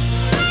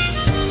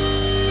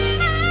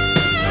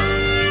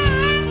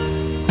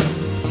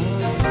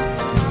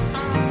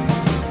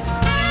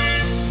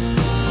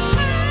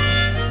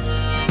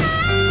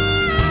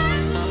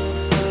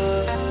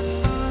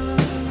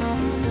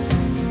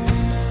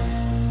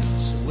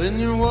 When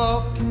you're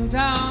walking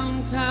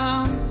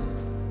downtown,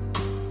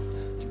 do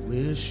you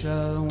wish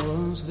I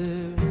was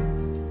there?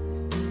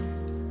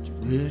 Do you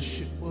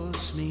wish it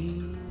was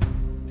me?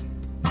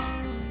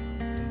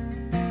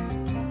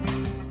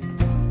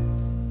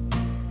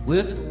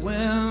 With the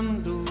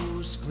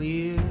windows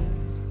clear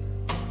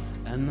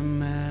and the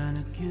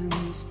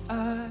mannequin's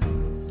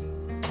eyes,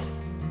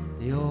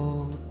 they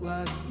all look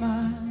like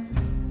mine.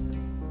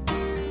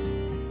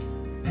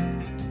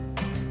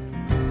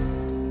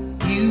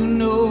 You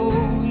know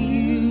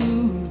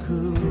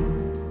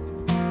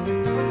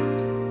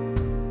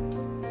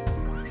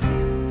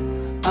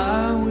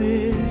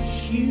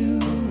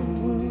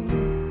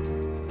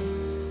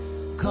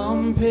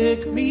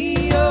pick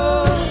me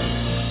up,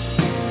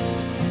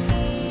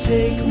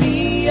 take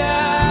me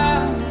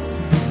out,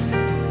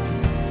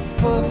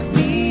 fuck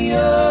me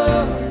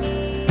up,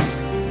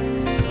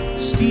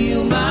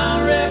 steal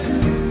my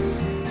records,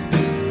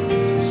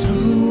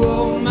 screw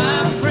all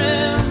my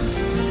friends.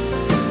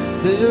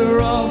 They're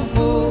all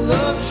full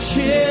of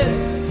shit,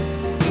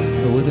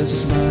 with a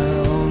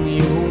smile on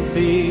your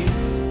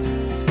face,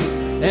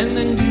 and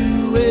then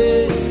do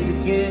it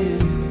again.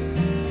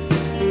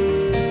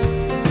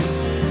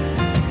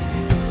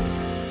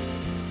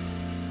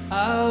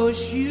 I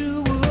wish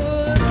you would.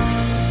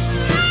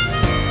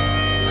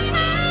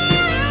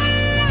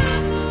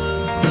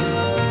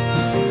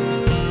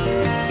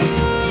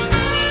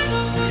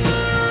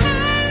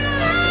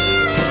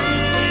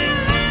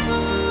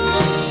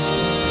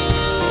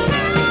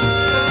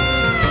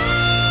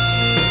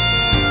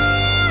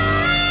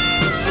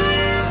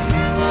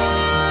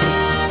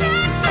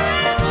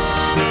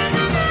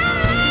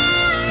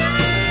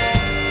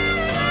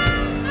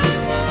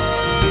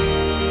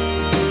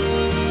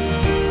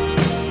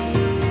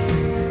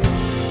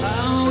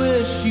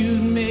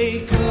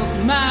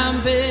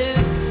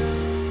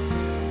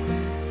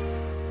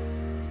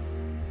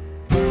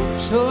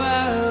 so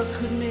I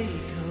could make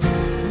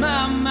up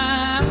my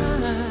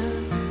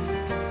mind.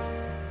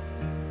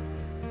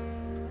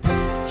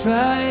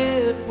 Try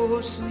it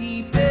for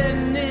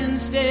sleeping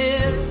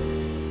instead.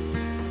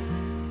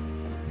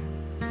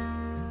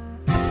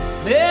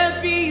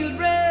 Maybe you'd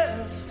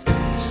rest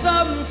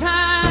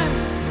sometime.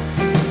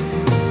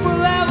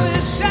 Well, I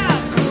wish I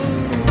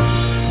could.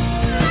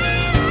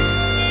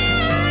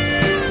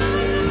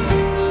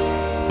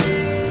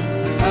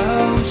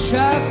 I wish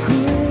I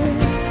could.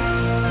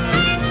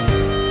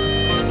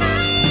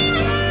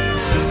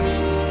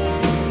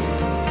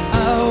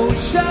 I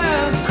wish I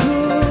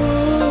could.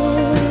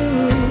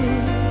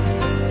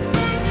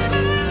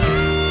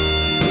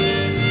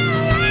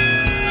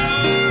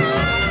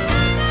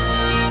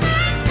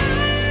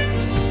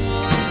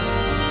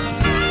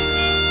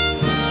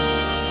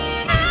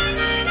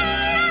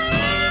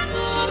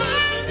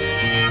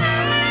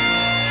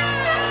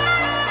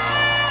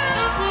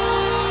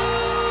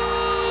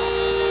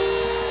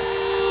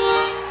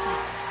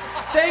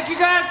 Thank you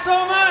guys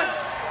so much.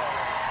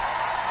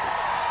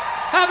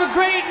 Have a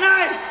great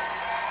night.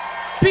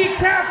 Be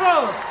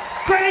careful.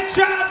 Great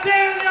job,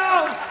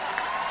 Daniel.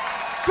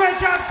 Great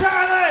job,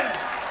 Charlie.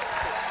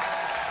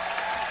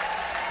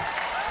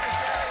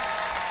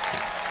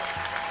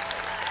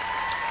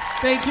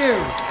 Thank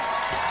you.